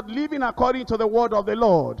following the Lord, living according to the word of the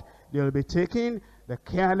Lord, they will be taken. The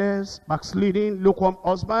careless, backsliding, lukewarm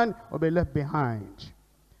husband will be left behind.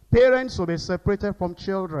 Parents will be separated from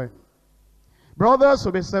children. Brothers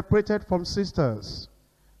will be separated from sisters.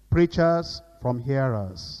 Preachers from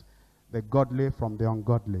hearers. The godly from the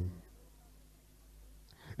ungodly.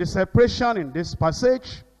 The separation in this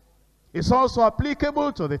passage is also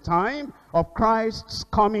applicable to the time of Christ's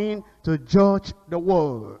coming to judge the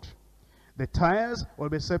world. The tares will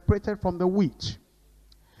be separated from the wheat.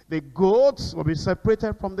 The goats will be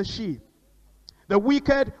separated from the sheep. The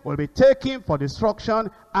wicked will be taken for destruction,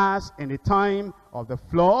 as in the time of the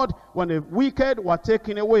flood, when the wicked were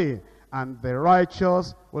taken away, and the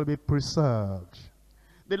righteous will be preserved.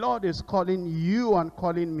 The Lord is calling you and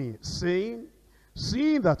calling me, saying,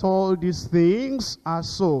 seeing that all these things are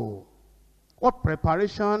so, what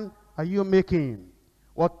preparation are you making?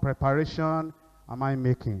 What preparation am I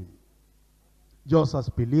making? Just as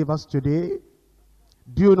believers today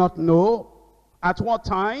do not know at what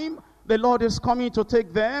time the Lord is coming to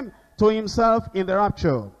take them to himself in the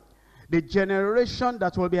rapture. The generation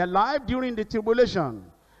that will be alive during the tribulation,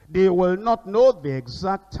 they will not know the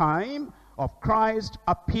exact time of Christ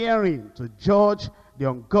appearing to judge the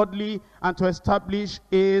ungodly and to establish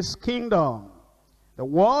his kingdom. The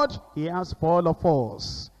word he has for all of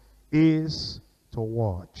us is to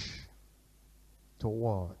watch. To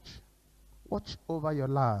watch. Watch over your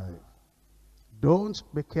life. Don't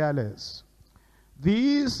be careless.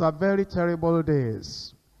 These are very terrible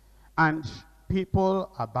days, and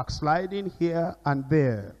people are backsliding here and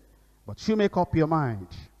there. But you make up your mind.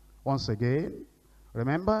 Once again,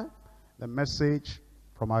 remember the message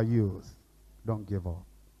from our youth. Don't give up.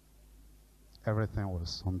 Everything will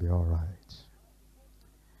soon be all right.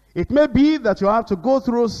 It may be that you have to go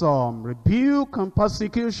through some rebuke and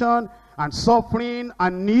persecution and suffering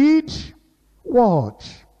and need.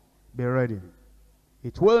 Watch. Be ready.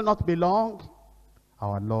 It will not be long.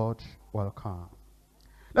 Our Lord will come.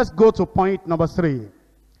 Let's go to point number 3.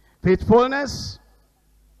 Faithfulness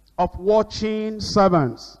of watching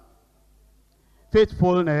servants.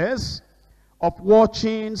 Faithfulness of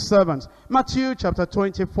watching servants. Matthew chapter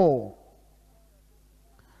 24.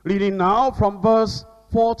 Reading now from verse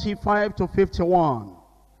 45 to 51.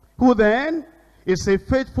 Who then is a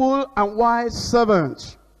faithful and wise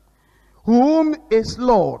servant, whom his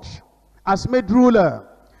Lord has made ruler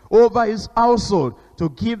over his household, to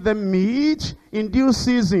give them meat in due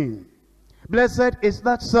season. Blessed is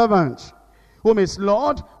that servant, whom his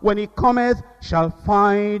Lord, when he cometh, shall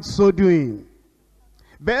find so doing.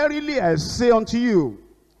 Verily I say unto you,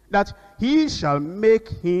 that he shall make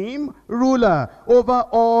him ruler over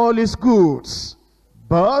all his goods.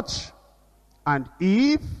 But, and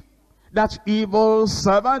if that evil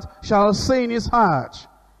servant shall say in his heart,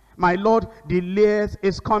 my Lord delayeth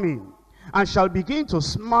his coming, and shall begin to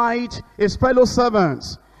smite his fellow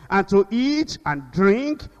servants, and to eat and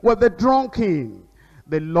drink with the drunken,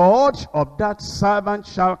 the Lord of that servant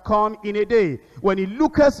shall come in a day when he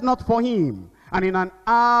looketh not for him, and in an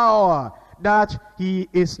hour that he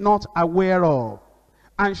is not aware of,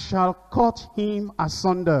 and shall cut him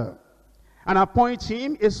asunder, and appoint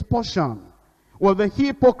him his portion with the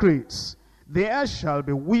hypocrites. There shall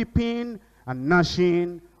be weeping and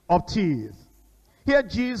gnashing of teeth. Here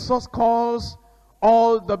Jesus calls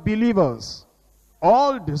all the believers,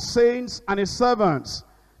 all the saints and his servants,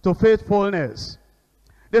 to faithfulness.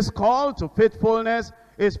 This call to faithfulness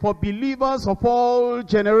is for believers of all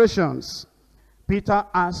generations. Peter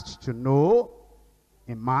asked to know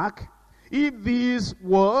in Mark if these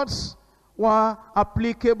words were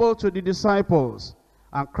applicable to the disciples,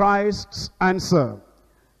 and Christ's answer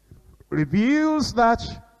reveals that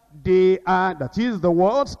they are, that is, the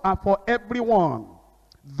words are for everyone.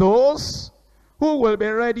 Those who will be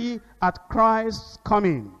ready at Christ's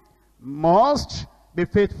coming must be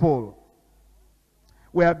faithful.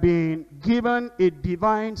 We have been given a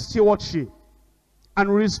divine stewardship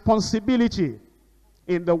and responsibility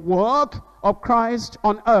in the work of Christ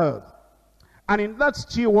on earth. And in that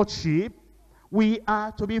stewardship, we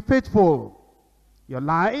are to be faithful. Your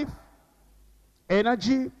life,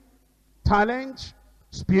 energy, talent,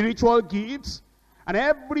 spiritual gifts, and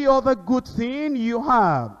every other good thing you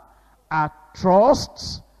have are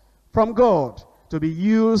trusts from God to be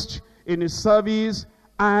used in his service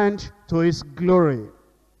and to his glory.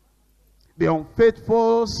 The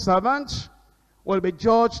unfaithful servant will be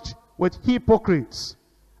judged with hypocrites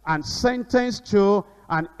and sentenced to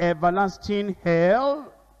an everlasting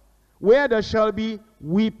hell, where there shall be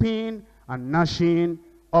weeping and gnashing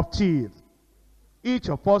of teeth. Each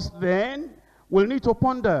of us then will need to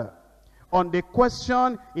ponder on the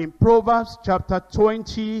question in Proverbs chapter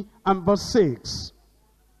 20 and verse 6.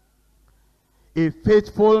 A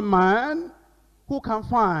faithful man who can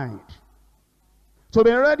find? To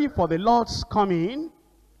be ready for the Lord's coming,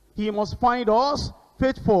 he must find us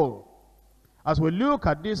faithful. As we look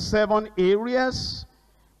at these 7 areas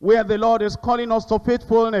where the Lord is calling us to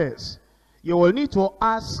faithfulness, you will need to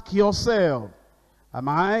ask yourself, am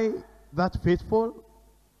I that faithful?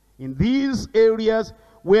 In these areas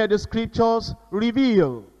where the scriptures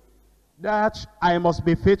reveal that I must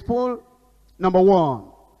be faithful, number 1,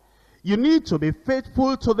 you need to be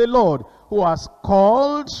faithful to the Lord who has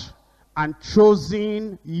called and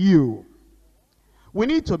chosen you. We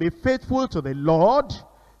need to be faithful to the Lord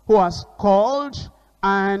who has called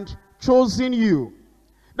and chosen you.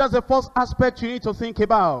 That's the first aspect you need to think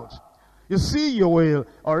about. You see, you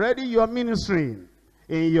are ministering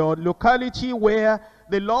in your locality where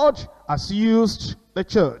the Lord has used the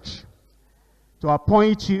church to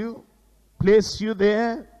appoint you, place you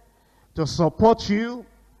there, to support you,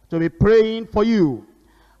 to be praying for you.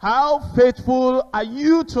 How faithful are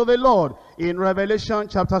you to the Lord? In Revelation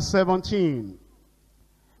chapter 17,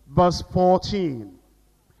 verse 14.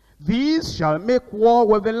 These shall make war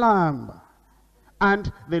with the Lamb,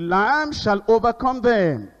 and the Lamb shall overcome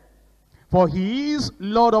them. For he is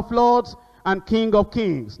Lord of lords and King of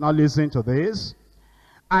kings. Now listen to this.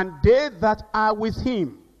 And they that are with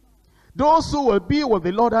him, those who will be with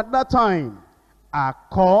the Lord at that time, are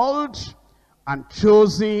called and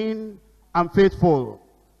chosen and faithful.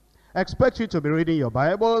 I expect you to be reading your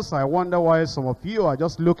Bibles. I wonder why some of you are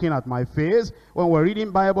just looking at my face when we're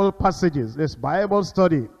reading Bible passages. This Bible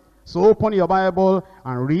study. So open your Bible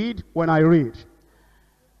and read when I read.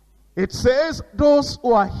 It says those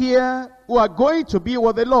who are here, who are going to be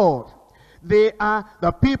with the Lord, they are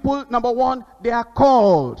the people, number 1, they are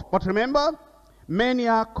called. But remember, many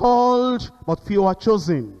are called, but few are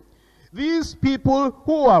chosen. These people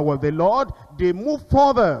who are with the Lord, they move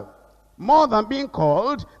further. More than being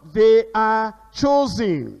called, they are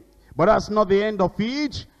chosen. But that's not the end of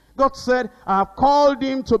it. God said, I have called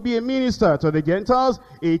him to be a minister to the Gentiles,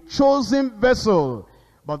 a chosen vessel.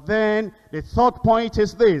 But then the third point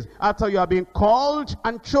is this: after you have been called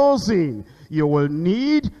and chosen, you will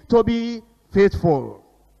need to be faithful.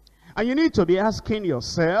 And you need to be asking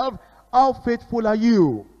yourself, how faithful are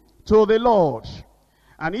you to the Lord?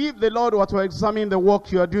 And if the Lord were to examine the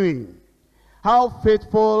work you are doing, how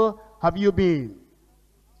faithful have you been?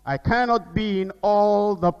 I cannot be in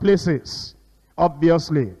all the places,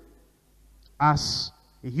 obviously, as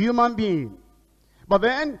a human being. But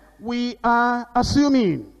then we are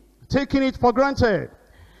assuming, taking it for granted,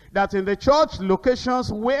 that in the church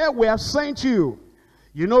locations where we have sent you,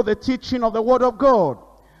 you know the teaching of the Word of God,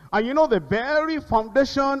 and you know the very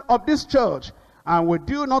foundation of this church, and we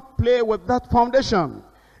do not play with that foundation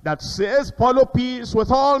that says, follow peace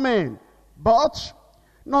with all men, but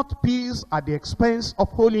not peace at the expense of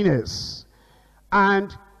holiness.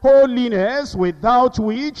 And holiness without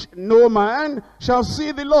which no man shall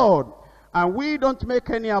see the Lord. And we don't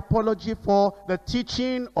make any apology for the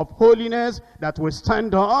teaching of holiness that we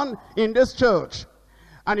stand on in this church.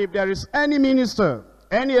 And if there is any minister,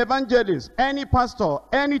 any evangelist, any pastor,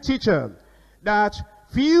 any teacher that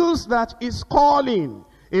feels that his calling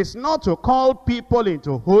is not to call people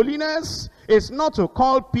into holiness, it's not to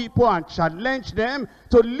call people and challenge them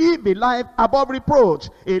to live a life above reproach,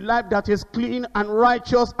 a life that is clean and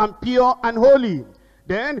righteous and pure and holy,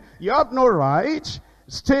 then you have no right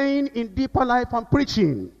staying in deeper life and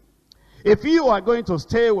preaching. If you are going to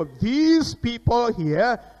stay with these people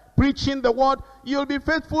here, preaching the word, you'll be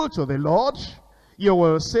faithful to the Lord. You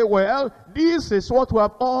will say, well, this is what we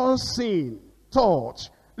have all seen, taught,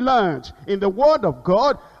 learned in the word of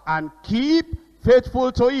God, and keep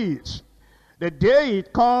faithful to it. The day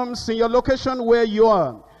it comes in your location where you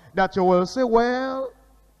are, that you will say, well,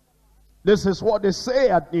 this is what they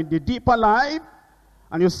say in the deeper life,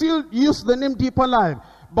 and you still use the name deeper life,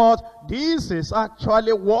 but this is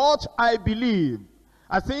actually what I believe.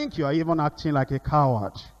 I think you are even acting like a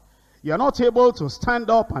coward. You are not able to stand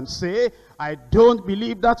up and say, I don't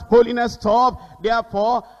believe that holiness stuff,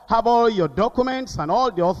 therefore have all your documents and all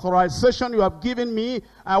the authorization you have given me,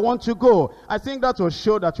 I want to go. I think that will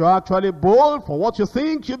show that you are actually bold for what you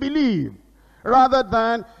think you believe, rather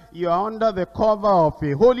than you are under the cover of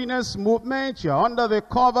a holiness movement, you are under the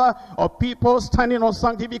cover of people standing on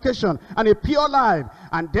sanctification and a pure life,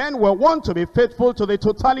 and then we want to be faithful to the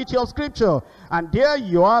totality of Scripture, and there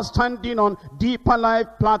you are standing on deeper life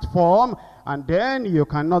platform, and then you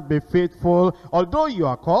cannot be faithful, although you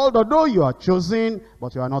are called, although you are chosen,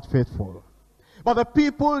 but you are not faithful. But the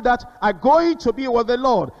people that are going to be with the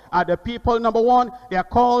Lord are the people, number one, they are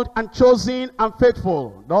called and chosen and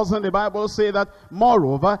faithful. Doesn't the Bible say that,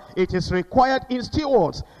 moreover, it is required in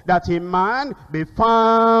stewards that a man be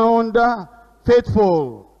found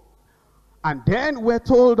faithful. And then we're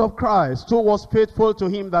told of Christ, who was faithful to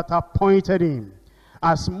him that appointed him,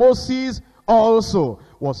 as Moses also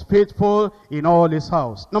was faithful in all his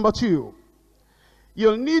house. Number two,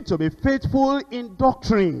 you'll need to be faithful in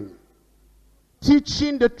doctrine,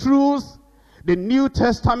 teaching the truth the New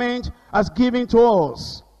Testament has given to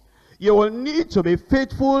us. You will need to be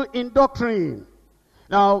faithful in doctrine.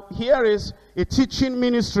 Now, here is a teaching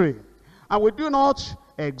ministry, and we do not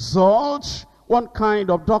exalt one kind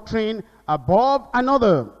of doctrine above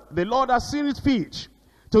another. The Lord has seen it fit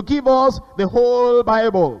to give us the whole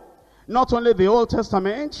Bible, not only the Old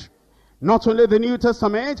Testament, not only the New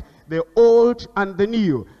Testament, the Old and the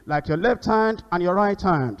New, like your left hand and your right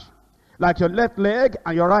hand, like your left leg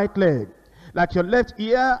and your right leg, like your left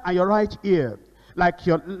ear and your right ear, like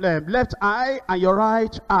your left eye and your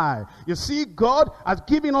right eye. You see, God has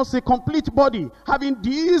given us a complete body, having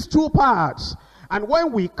these two parts. And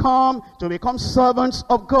when we come to become servants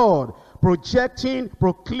of God, projecting,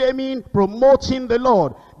 proclaiming, promoting the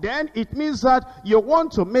Lord, then it means that you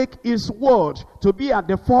want to make his word to be at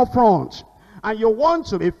the forefront, and you want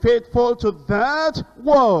to be faithful to that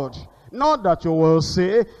word. Not that you will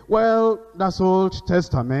say, well, that's Old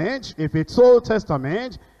Testament. If it's Old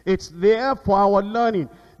Testament, it's there for our learning.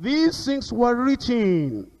 These things were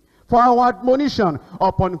written for our admonition,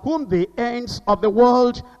 upon whom the ends of the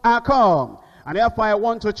world are come. And therefore I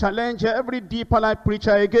want to challenge every deeper life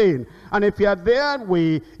preacher again. And if you are there,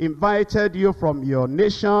 we invited you from your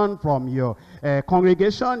nation, from your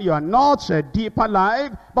congregation. You are not a deeper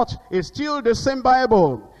life, but it's still the same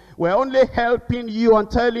Bible. We're only helping you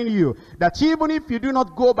and telling you that even if you do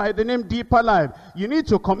not go by the name Deeper Life, you need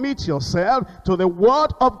to commit yourself to the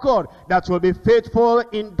word of God that will be faithful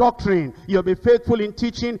in doctrine. You'll be faithful in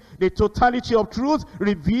teaching the totality of truth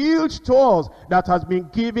revealed to us that has been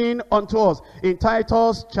given unto us. In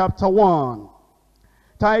Titus chapter 1.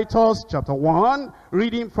 Titus chapter 1,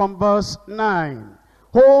 reading from verse 9.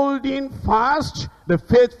 Holding fast the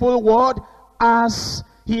faithful word as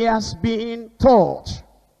he has been taught.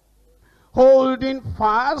 Holding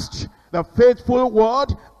fast the faithful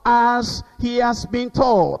word as he has been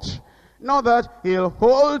taught. Not that he'll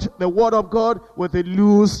hold the word of God with a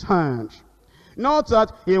loose hand. Not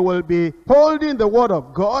that he will be holding the word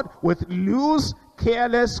of God with loose,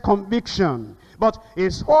 careless conviction, but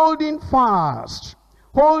is holding fast,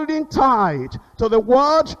 holding tight to the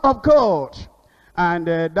word of God. And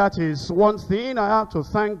that is one thing I have to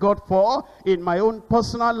thank God for in my own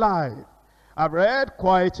personal life. I've read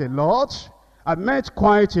quite a lot. I've met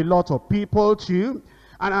quite a lot of people too.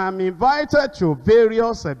 And I'm invited to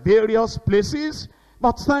various places.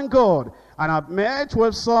 But thank God. And I've met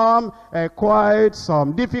with quite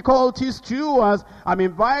some difficulties too, as I'm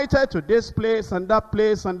invited to this place and that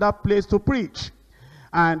place and that place to preach.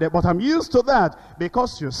 But I'm used to that,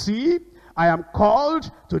 because you see, I am called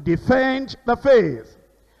to defend the faith.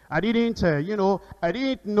 I didn't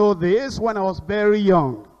know this when I was very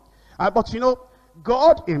young. But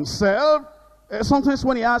God himself, sometimes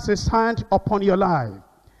when he has his hand upon your life,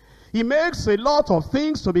 he makes a lot of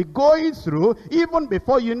things to be going through even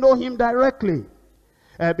before you know him directly.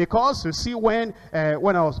 Because you see, when I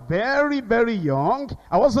was very, very young,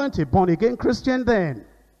 I wasn't a born-again Christian then.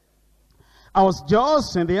 I was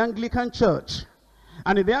just in the Anglican church.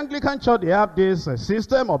 And in the Anglican church, they have this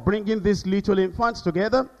system of bringing these little infants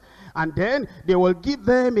together. And then they will give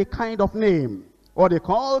them a kind of name, what they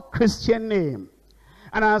call Christian name.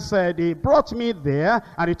 And as they brought me there,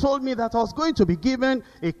 and they told me that I was going to be given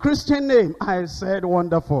a Christian name, I said,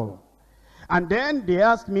 wonderful. And then they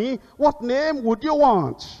asked me, what name would you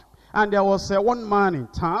want? And there was one man in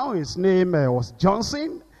town, his name was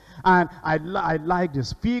Johnson. And I liked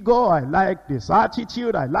his figure, I liked his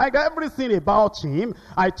attitude, I liked everything about him.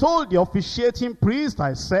 I told the officiating priest,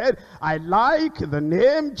 I said, I like the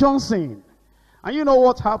name Johnson. And you know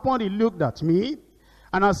what happened? He looked at me.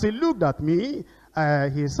 And as he looked at me,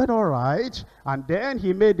 he said, all right. And then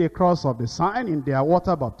he made the cross of the sign in their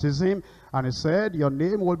water baptism. And he said, your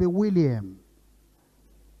name will be William.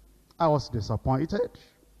 I was disappointed.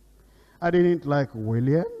 I didn't like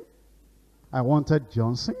William. I wanted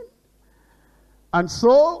Johnson. And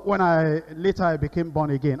so, when later I became born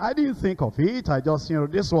again, I didn't think of it. I just,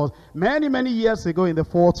 this was many, many years ago in the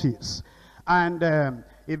 40s. And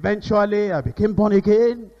eventually I became born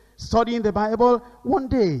again, studying the Bible. One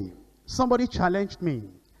day, somebody challenged me.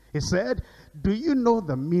 He said, do you know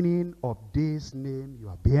the meaning of this name you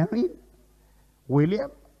are bearing?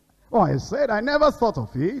 William? Oh, I said, I never thought of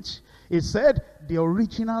it. He said, the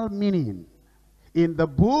original meaning. In the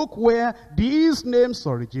book where these names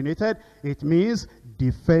originated, it means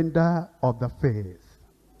defender of the faith.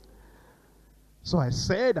 So I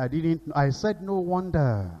said, no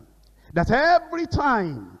wonder that every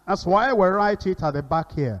time, that's why we write it at the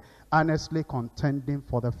back here, earnestly contending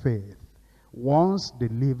for the faith, once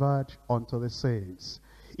delivered unto the saints.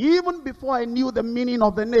 Even before I knew the meaning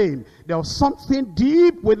of the name, there was something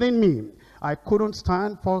deep within me. I couldn't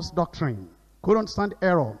stand false doctrine, couldn't stand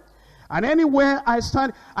error. And anywhere I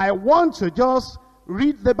stand, I want to just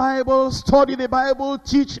read the Bible, study the Bible,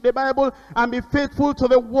 teach the Bible, and be faithful to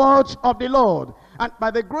the word of the Lord. And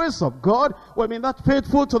by the grace of God, we've been that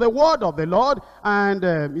faithful to the word of the Lord. And,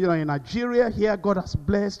 in Nigeria here, God has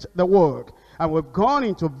blessed the work. And we've gone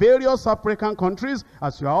into various African countries,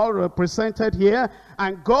 as you are all represented here.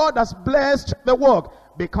 And God has blessed the work.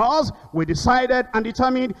 Because we decided and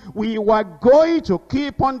determined we were going to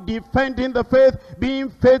keep on defending the faith, being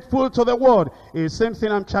faithful to the word. It's the same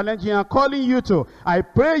thing I'm challenging and calling you to. I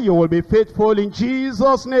pray you will be faithful in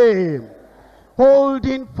Jesus' name.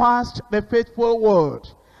 Holding fast the faithful word,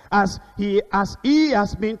 as he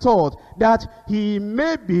has been taught, that he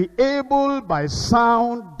may be able by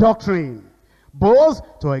sound doctrine, both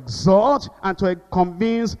to exhort and to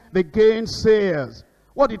convince the gainsayers.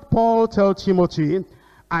 What did Paul tell Timothy?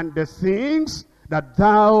 And the things that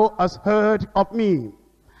thou hast heard of me,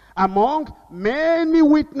 among many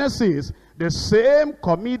witnesses, the same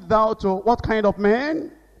commit thou to what kind of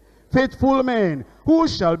men? Faithful men, who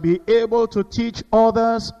shall be able to teach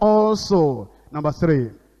others also. Number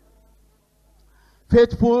 3,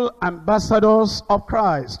 faithful ambassadors of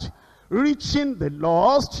Christ, reaching the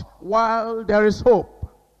lost while there is hope.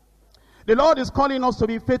 The Lord is calling us to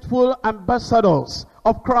be faithful ambassadors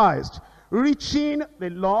of Christ, reaching the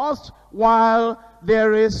lost while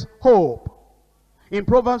there is hope. In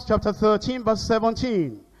Proverbs chapter 13 verse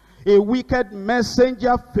 17, a wicked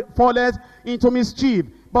messenger falleth into mischief,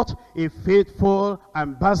 but a faithful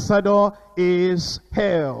ambassador is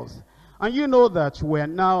health. And you know that we are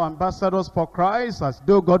now ambassadors for Christ, as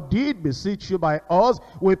though God did beseech you by us.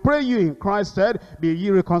 We pray you in Christ's stead, be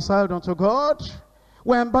ye reconciled unto God.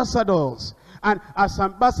 We're ambassadors. And as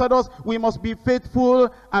ambassadors, we must be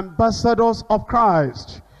faithful ambassadors of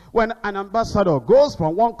Christ. When an ambassador goes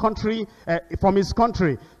from one country, from his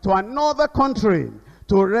country, to another country,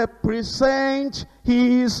 to represent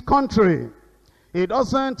his country, he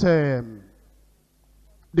doesn't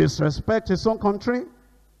disrespect his own country,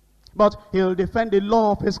 but he'll defend the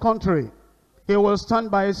law of his country. He will stand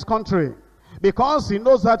by his country because he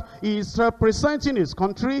knows that he is representing his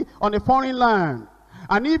country on a foreign land.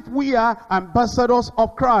 And if we are ambassadors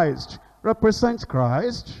of Christ, represent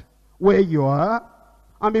Christ where you are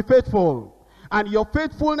and be faithful. And your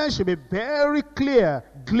faithfulness should be very clear,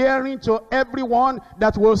 glaring to everyone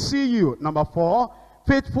that will see you. Number 4,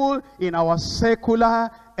 faithful in our secular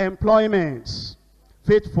employments.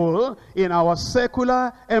 Faithful in our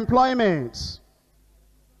secular employments.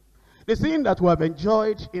 The thing that we have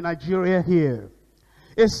enjoyed in Nigeria here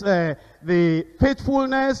is the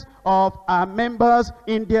faithfulness of our members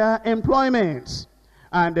in their employments.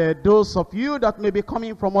 And those of you that may be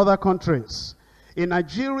coming from other countries. In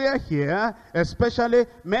Nigeria here, especially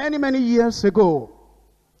many years ago,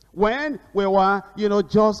 when we were,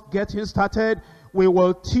 just getting started, we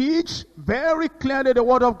will teach very clearly the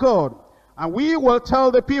word of God. And we will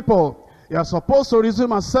tell the people, you are supposed to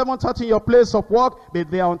resume at 7:30 in your place of work, be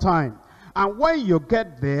there on time. And when you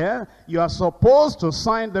get there, you are supposed to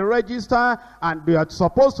sign the register, and you are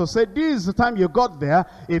supposed to say, this is the time you got there.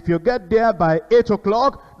 If you get there by 8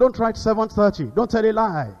 o'clock, don't write 7:30. Don't tell a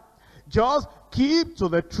lie. Just keep to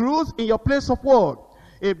the truth in your place of work.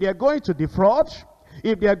 If they are going to defraud,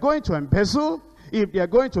 if they are going to embezzle, if they are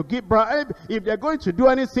going to give bribe, if they are going to do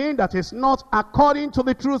anything that is not according to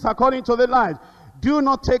the truth, according to the light, do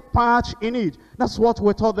not take part in it. That's what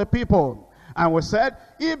we told the people. And we said,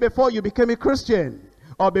 if before you became a Christian,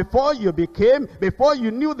 or before you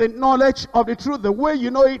knew the knowledge of the truth, the way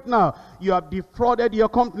you know it now, you have defrauded your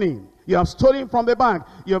company, you have stolen from the bank,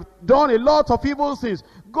 you have done a lot of evil things,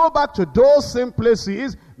 go back to those same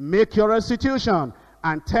places, make your restitution,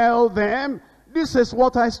 and tell them, this is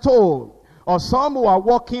what I stole. Or some who are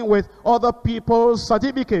working with other people's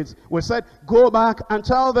certificates, we said, go back and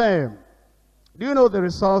tell them. Do you know the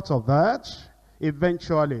result of that?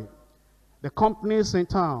 Eventually, the companies in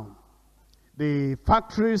town, the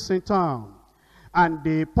factories in town, and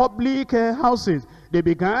the public houses, they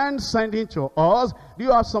began sending to us, do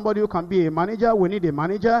you have somebody who can be a manager? We need a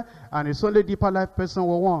manager, and it's only Deeper Life person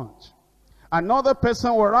we want. Another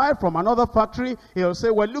person will arrive from another factory, he'll say,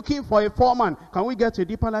 we're looking for a foreman. Can we get a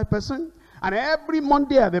Deeper Life person? And every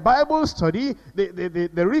Monday at the Bible study,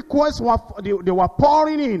 the requests they were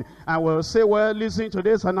pouring in. And we'll say, well, listen to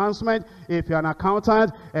this announcement. If you're an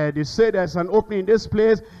accountant, they say there's an opening in this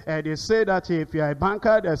place. They say that if you're a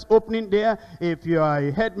banker, there's opening there. If you are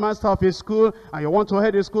a headmaster of a school and you want to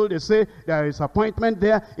head a school, they say there is appointment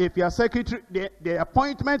there. If you're a secretary, the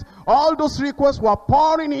appointment. All those requests were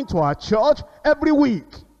pouring into our church every week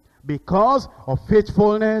because of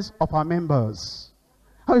faithfulness of our members.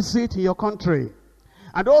 How is it in your country?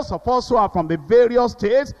 And those of us who are from the various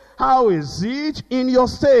states, how is it in your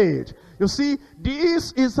state? You see,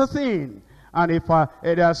 this is the thing. And if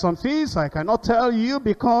there are some things I cannot tell you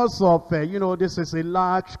because of, this is a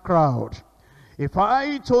large crowd. If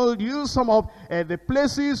I told you some of the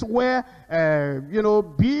places where,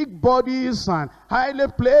 big bodies and highly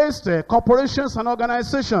placed corporations and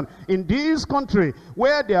organizations in this country,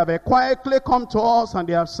 where they have quietly come to us and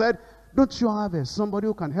they have said, don't you have somebody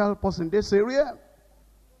who can help us in this area?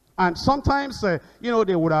 And sometimes, they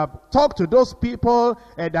would have talked to those people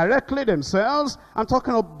directly themselves. I'm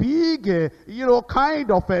talking of big,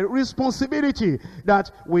 kind of a responsibility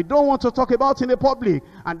that we don't want to talk about in the public.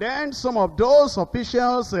 And then some of those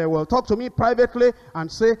officials will talk to me privately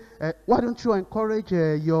and say, why don't you encourage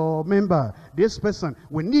your member, this person?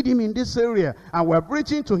 We need him in this area. And we're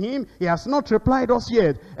written to him. He has not replied us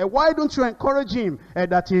yet. Why don't you encourage him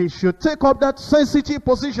that he should take up that sensitive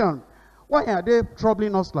position? Why are they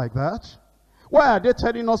troubling us like that? Why are they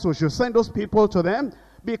telling us we should send those people to them?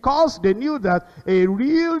 Because they knew that a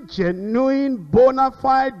real, genuine, bona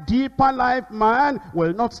fide, Deeper Life man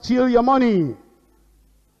will not steal your money.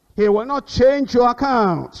 He will not change your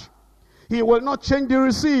account. He will not change the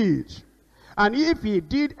receipt. And if he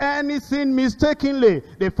did anything mistakenly,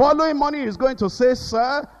 the following morning is going to say,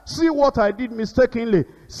 sir, see what I did mistakenly.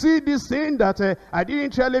 See this thing that I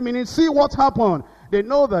didn't really mean it. See what happened. They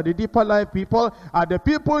know that the Deeper Life people are the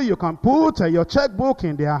people you can put your checkbook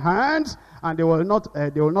in their hands and they will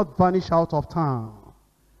not vanish out of town.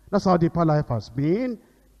 That's how Deeper Life has been.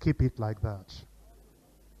 Keep it like that.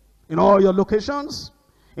 In all your locations,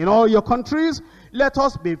 in all your countries, let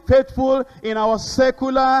us be faithful in our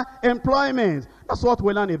secular employment. That's what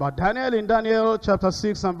we learn about Daniel in Daniel chapter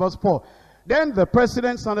 6 and verse 4. Then the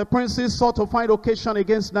presidents and the princes sought to find occasion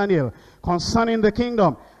against Daniel concerning the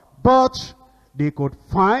kingdom. But they could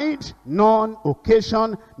find none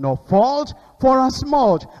occasion nor fault, for as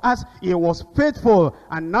much as he was faithful,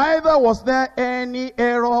 and neither was there any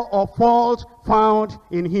error or fault found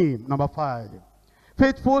in him. Number 5.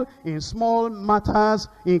 Faithful in small matters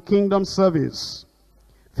in kingdom service.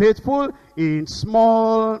 Faithful in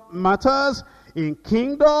small matters in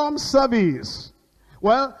kingdom service.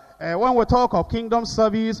 Well, when we talk of kingdom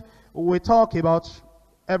service, we talk about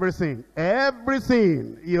everything.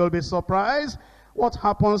 Everything. You'll be surprised what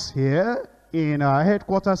happens here in our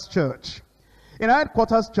headquarters church. In our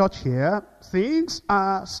headquarters church here, things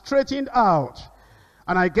are straightened out.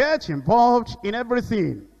 And I get involved in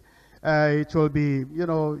everything. It will be,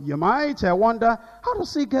 you might wonder, how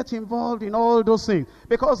does he get involved in all those things?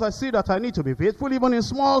 Because I see that I need to be faithful even in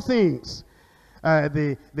small things.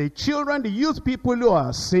 The children, the youth people who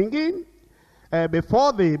are singing,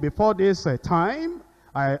 before this time,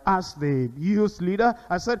 I asked the youth leader,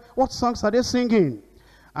 I said, what songs are they singing?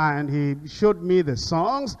 And he showed me the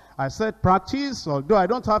songs. I said, practice, although I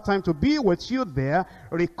don't have time to be with you there,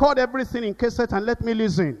 record everything in cassette and let me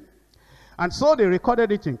listen. And so they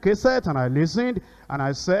recorded it in cassette, and I listened, and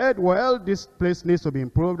I said, well, this place needs to be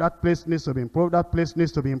improved, that place needs to be improved, that place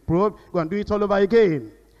needs to be improved. Go and do it all over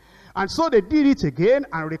again. And so they did it again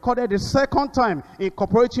and recorded the second time,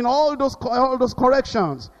 incorporating all those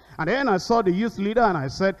corrections. And then I saw the youth leader, and I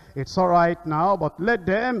said, it's all right now, but let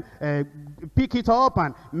them pick it up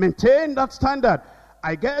and maintain that standard.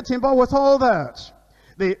 I get involved with all that.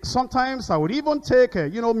 Sometimes I would even take,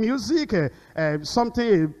 music,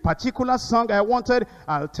 something, a particular song I wanted.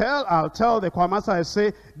 I'll tell the choir master, I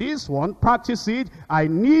say, this one, practice it. I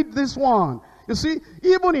need this one. You see,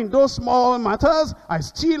 even in those small matters, I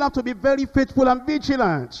still have to be very faithful and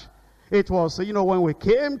vigilant. It was, when we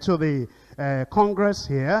came to the Congress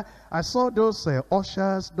here, I saw those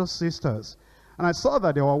ushers, those sisters. And I saw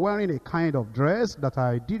that they were wearing a kind of dress that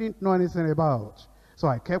I didn't know anything about. So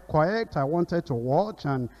I kept quiet. I wanted to watch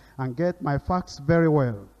and get my facts very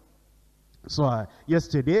well. So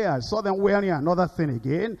yesterday I saw them wearing another thing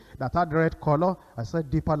again that had red color. I said,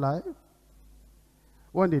 deeper life.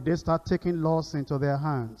 When did they start taking laws into their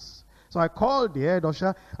hands? So I called the head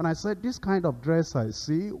usher and I said, this kind of dress I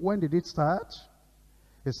see, when did it start?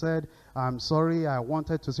 He said, I'm sorry, I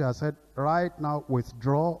wanted to see. I said, right now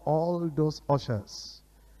withdraw all those ushers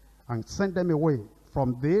and send them away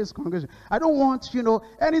from this congregation. I don't want,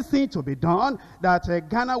 anything to be done that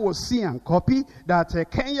Ghana will see and copy, that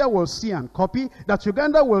Kenya will see and copy, that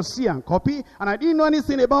Uganda will see and copy, and I didn't know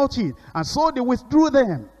anything about it. And so they withdrew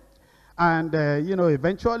them. And,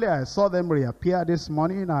 eventually I saw them reappear this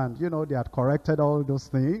morning, and, they had corrected all those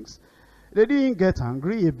things. They didn't get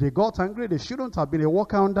angry. If they got angry, they shouldn't have been a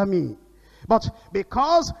worker under me. But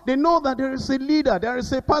because they know that there is a leader, there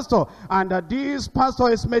is a pastor, and that this pastor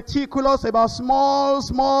is meticulous about small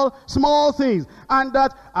things, and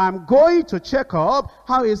that I'm going to check up,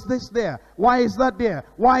 how is this there? Why is that there?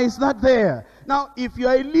 Why is that there? Now, if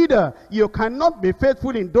you're a leader, you cannot be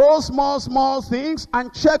faithful in those small things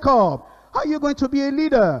and check up. How are you going to be a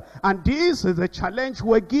leader? And this is a challenge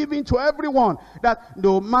we're giving to everyone, that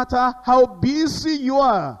no matter how busy you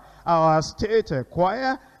are, our state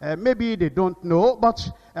choir, maybe they don't know, but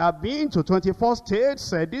I've been to 24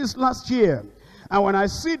 states this last year. And when I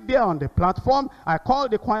sit there on the platform, I call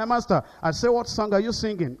the choir master. I say, what song are you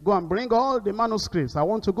singing? Go and bring all the manuscripts. I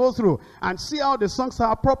want to go through and see how the songs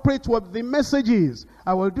are appropriate with the messages.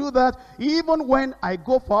 I will do that even when I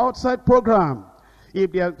go for outside program.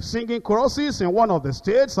 If they are singing choruses in one of the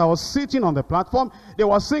states, I was sitting on the platform, they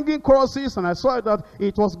were singing choruses, and I saw that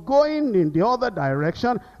it was going in the other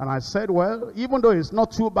direction, and I said, well, even though it's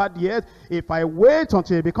not too bad yet, if I wait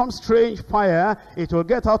until it becomes strange fire, it will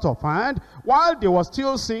get out of hand. While they were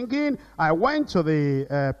still singing, I went to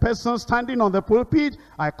the person standing on the pulpit,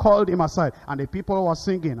 I called him aside, and the people were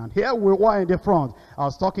singing, and here we were in the front. I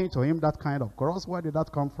was talking to him, that kind of chorus, where did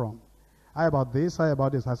that come from? How about this? How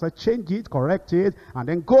about this? I said, change it, correct it, and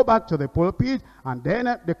then go back to the pulpit, and then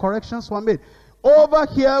the corrections were made. Over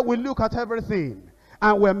here, we look at everything,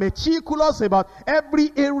 and we're meticulous about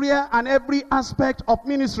every area and every aspect of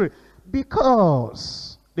ministry,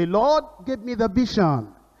 because the Lord gave me the vision,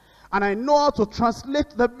 and I know how to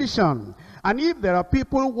translate the vision. And if there are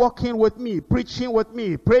people working with me, preaching with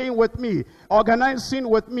me, praying with me, organizing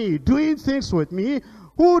with me, doing things with me,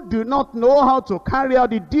 who do not know how to carry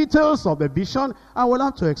out the details of the vision, I will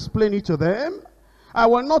have to explain it to them. I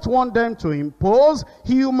will not want them to impose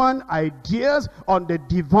human ideas on the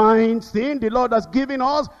divine thing the Lord has given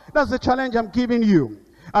us. That's the challenge I'm giving you.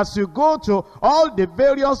 As you go to all the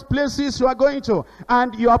various places you are going to,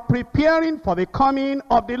 and you are preparing for the coming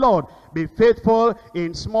of the Lord, be faithful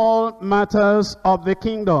in small matters of the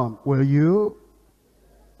kingdom. Will you?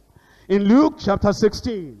 In Luke chapter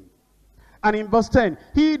 16 and in verse 10,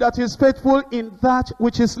 he that is faithful in that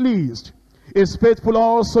which is least is faithful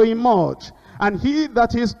also in much. And he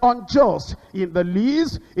that is unjust in the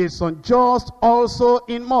least is unjust also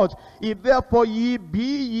in much. If therefore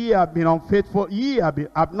ye have been unfaithful, ye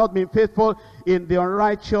have not been faithful in the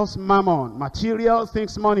unrighteous mammon, material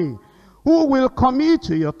things, money, who will commit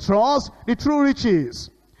to your trust the true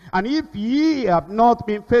riches? And if ye have not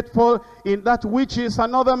been faithful in that which is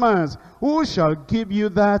another man's, who shall give you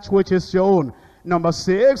that which is your own? Number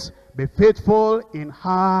 6, be faithful in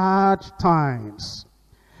hard times.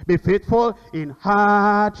 Be faithful in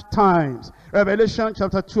hard times. Revelation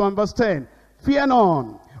chapter 2 and verse 10. Fear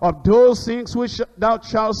none of those things which thou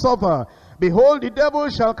shalt suffer. Behold, the devil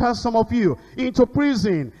shall cast some of you into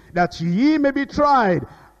prison, that ye may be tried,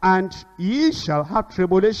 and ye shall have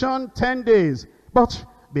tribulation 10 days. But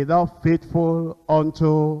be thou faithful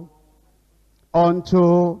unto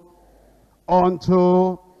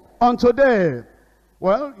death.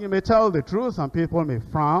 Well, you may tell the truth and people may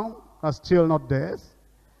frown. That's still not death.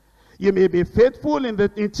 You may be faithful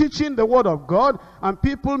in teaching the word of God, and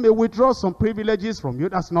people may withdraw some privileges from you.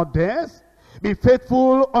 That's not death. Be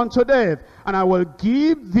faithful unto death, and I will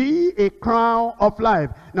give thee a crown of life.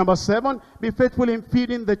 Number 7, be faithful in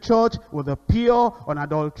feeding the church with the pure,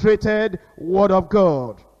 unadulterated word of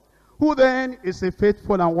God. Who then is a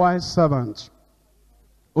faithful and wise servant,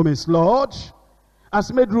 whom his Lord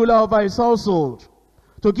has made ruler over his household,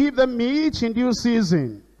 to give them meat in due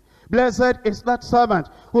season? Blessed is that servant,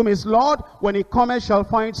 whom his Lord, when he cometh, shall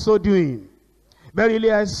find so doing.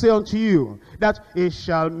 Verily I say unto you, that he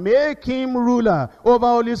shall make him ruler over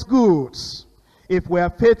all his goods. If we are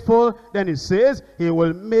faithful, then it says, he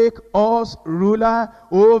will make us ruler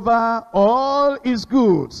over all his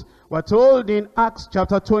goods. We're told in Acts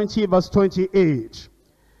chapter 20, verse 28,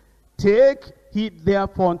 take heed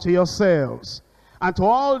therefore unto yourselves, and to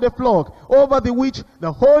all the flock, over the which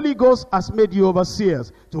the Holy Ghost has made you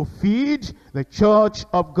overseers, to feed the church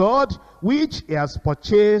of God, which he has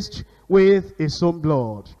purchased with his own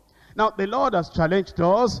blood. Now, the Lord has challenged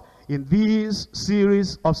us in this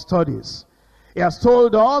series of studies. He has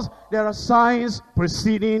told us there are signs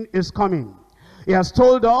preceding his coming. He has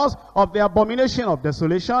told us of the abomination of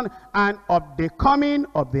desolation and of the coming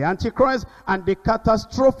of the Antichrist and the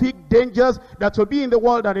catastrophic dangers that will be in the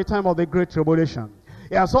world at the time of the Great Tribulation.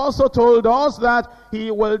 He has also told us that he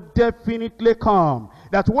will definitely come.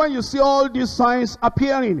 That when you see all these signs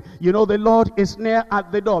appearing, you know the Lord is near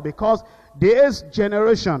at the door, because this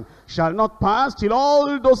generation shall not pass till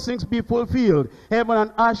all those things be fulfilled. Heaven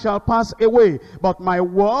and earth shall pass away, but my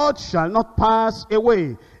word shall not pass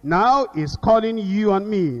away. Now he's calling you and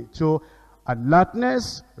me to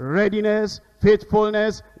alertness, readiness,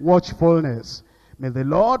 faithfulness, watchfulness. May the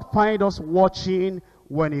Lord find us watching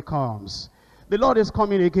when he comes. The Lord is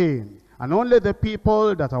coming again, and only the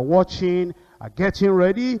people that are watching are getting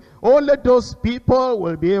ready. Only those people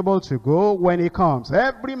will be able to go when he comes.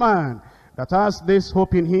 Every man that has this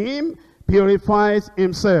hope in him purifies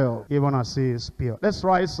himself, even as he is pure. Let's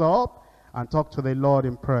rise up and talk to the Lord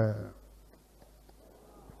in prayer.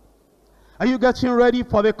 Are you getting ready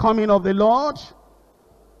for the coming of the Lord?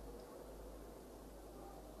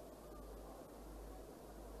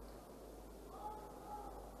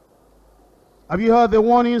 Have you heard the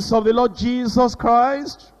warnings of the Lord Jesus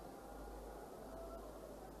Christ?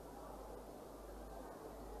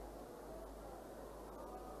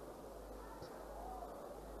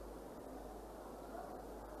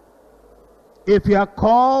 If you are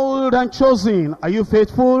called and chosen, are you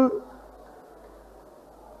faithful?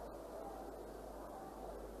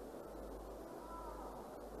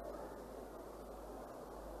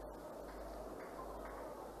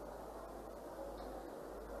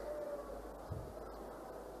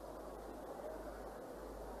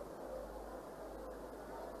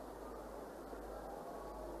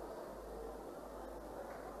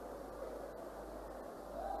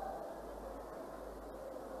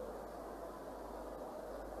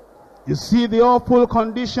 You see the awful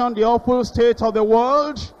condition, the awful state of the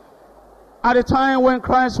world at the time when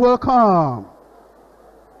Christ will come.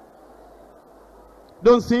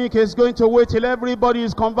 Don't think he's going to wait till everybody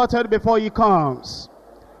is converted before he comes.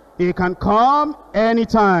 He can come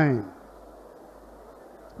anytime.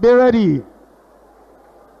 Be ready.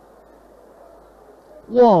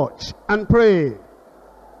 Watch and pray.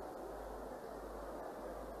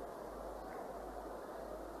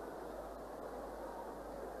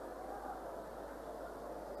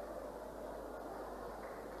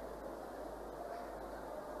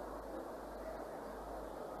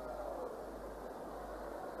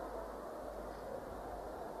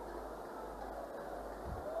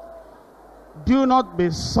 Do not be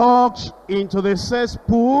sucked into the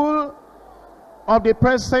cesspool of the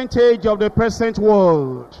present age, of the present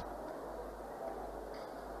world.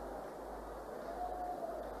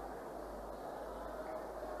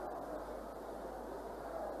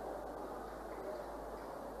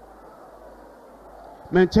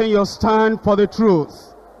 Maintain your stand for the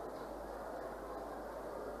truth.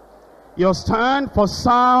 Your stand for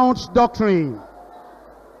sound doctrine.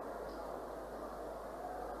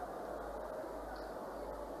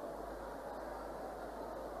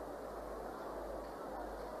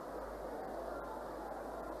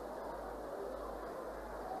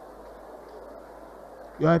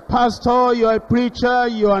 You are a pastor, you are a preacher,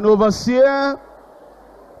 you are an overseer.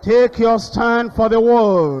 Take your stand for the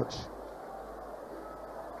word.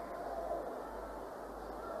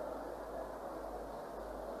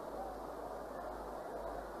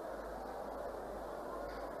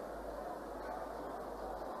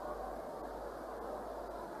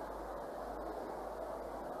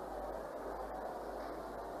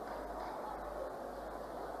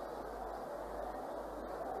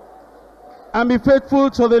 And be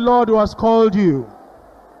faithful to the Lord who has called you.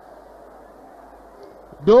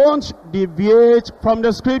 Don't deviate from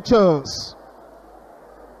the scriptures.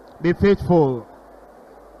 Be faithful.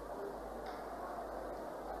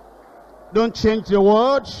 Don't change the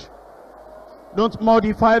word. Don't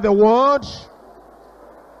modify the word.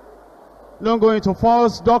 Don't go into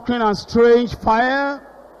false doctrine and strange fire.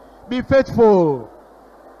 Be faithful.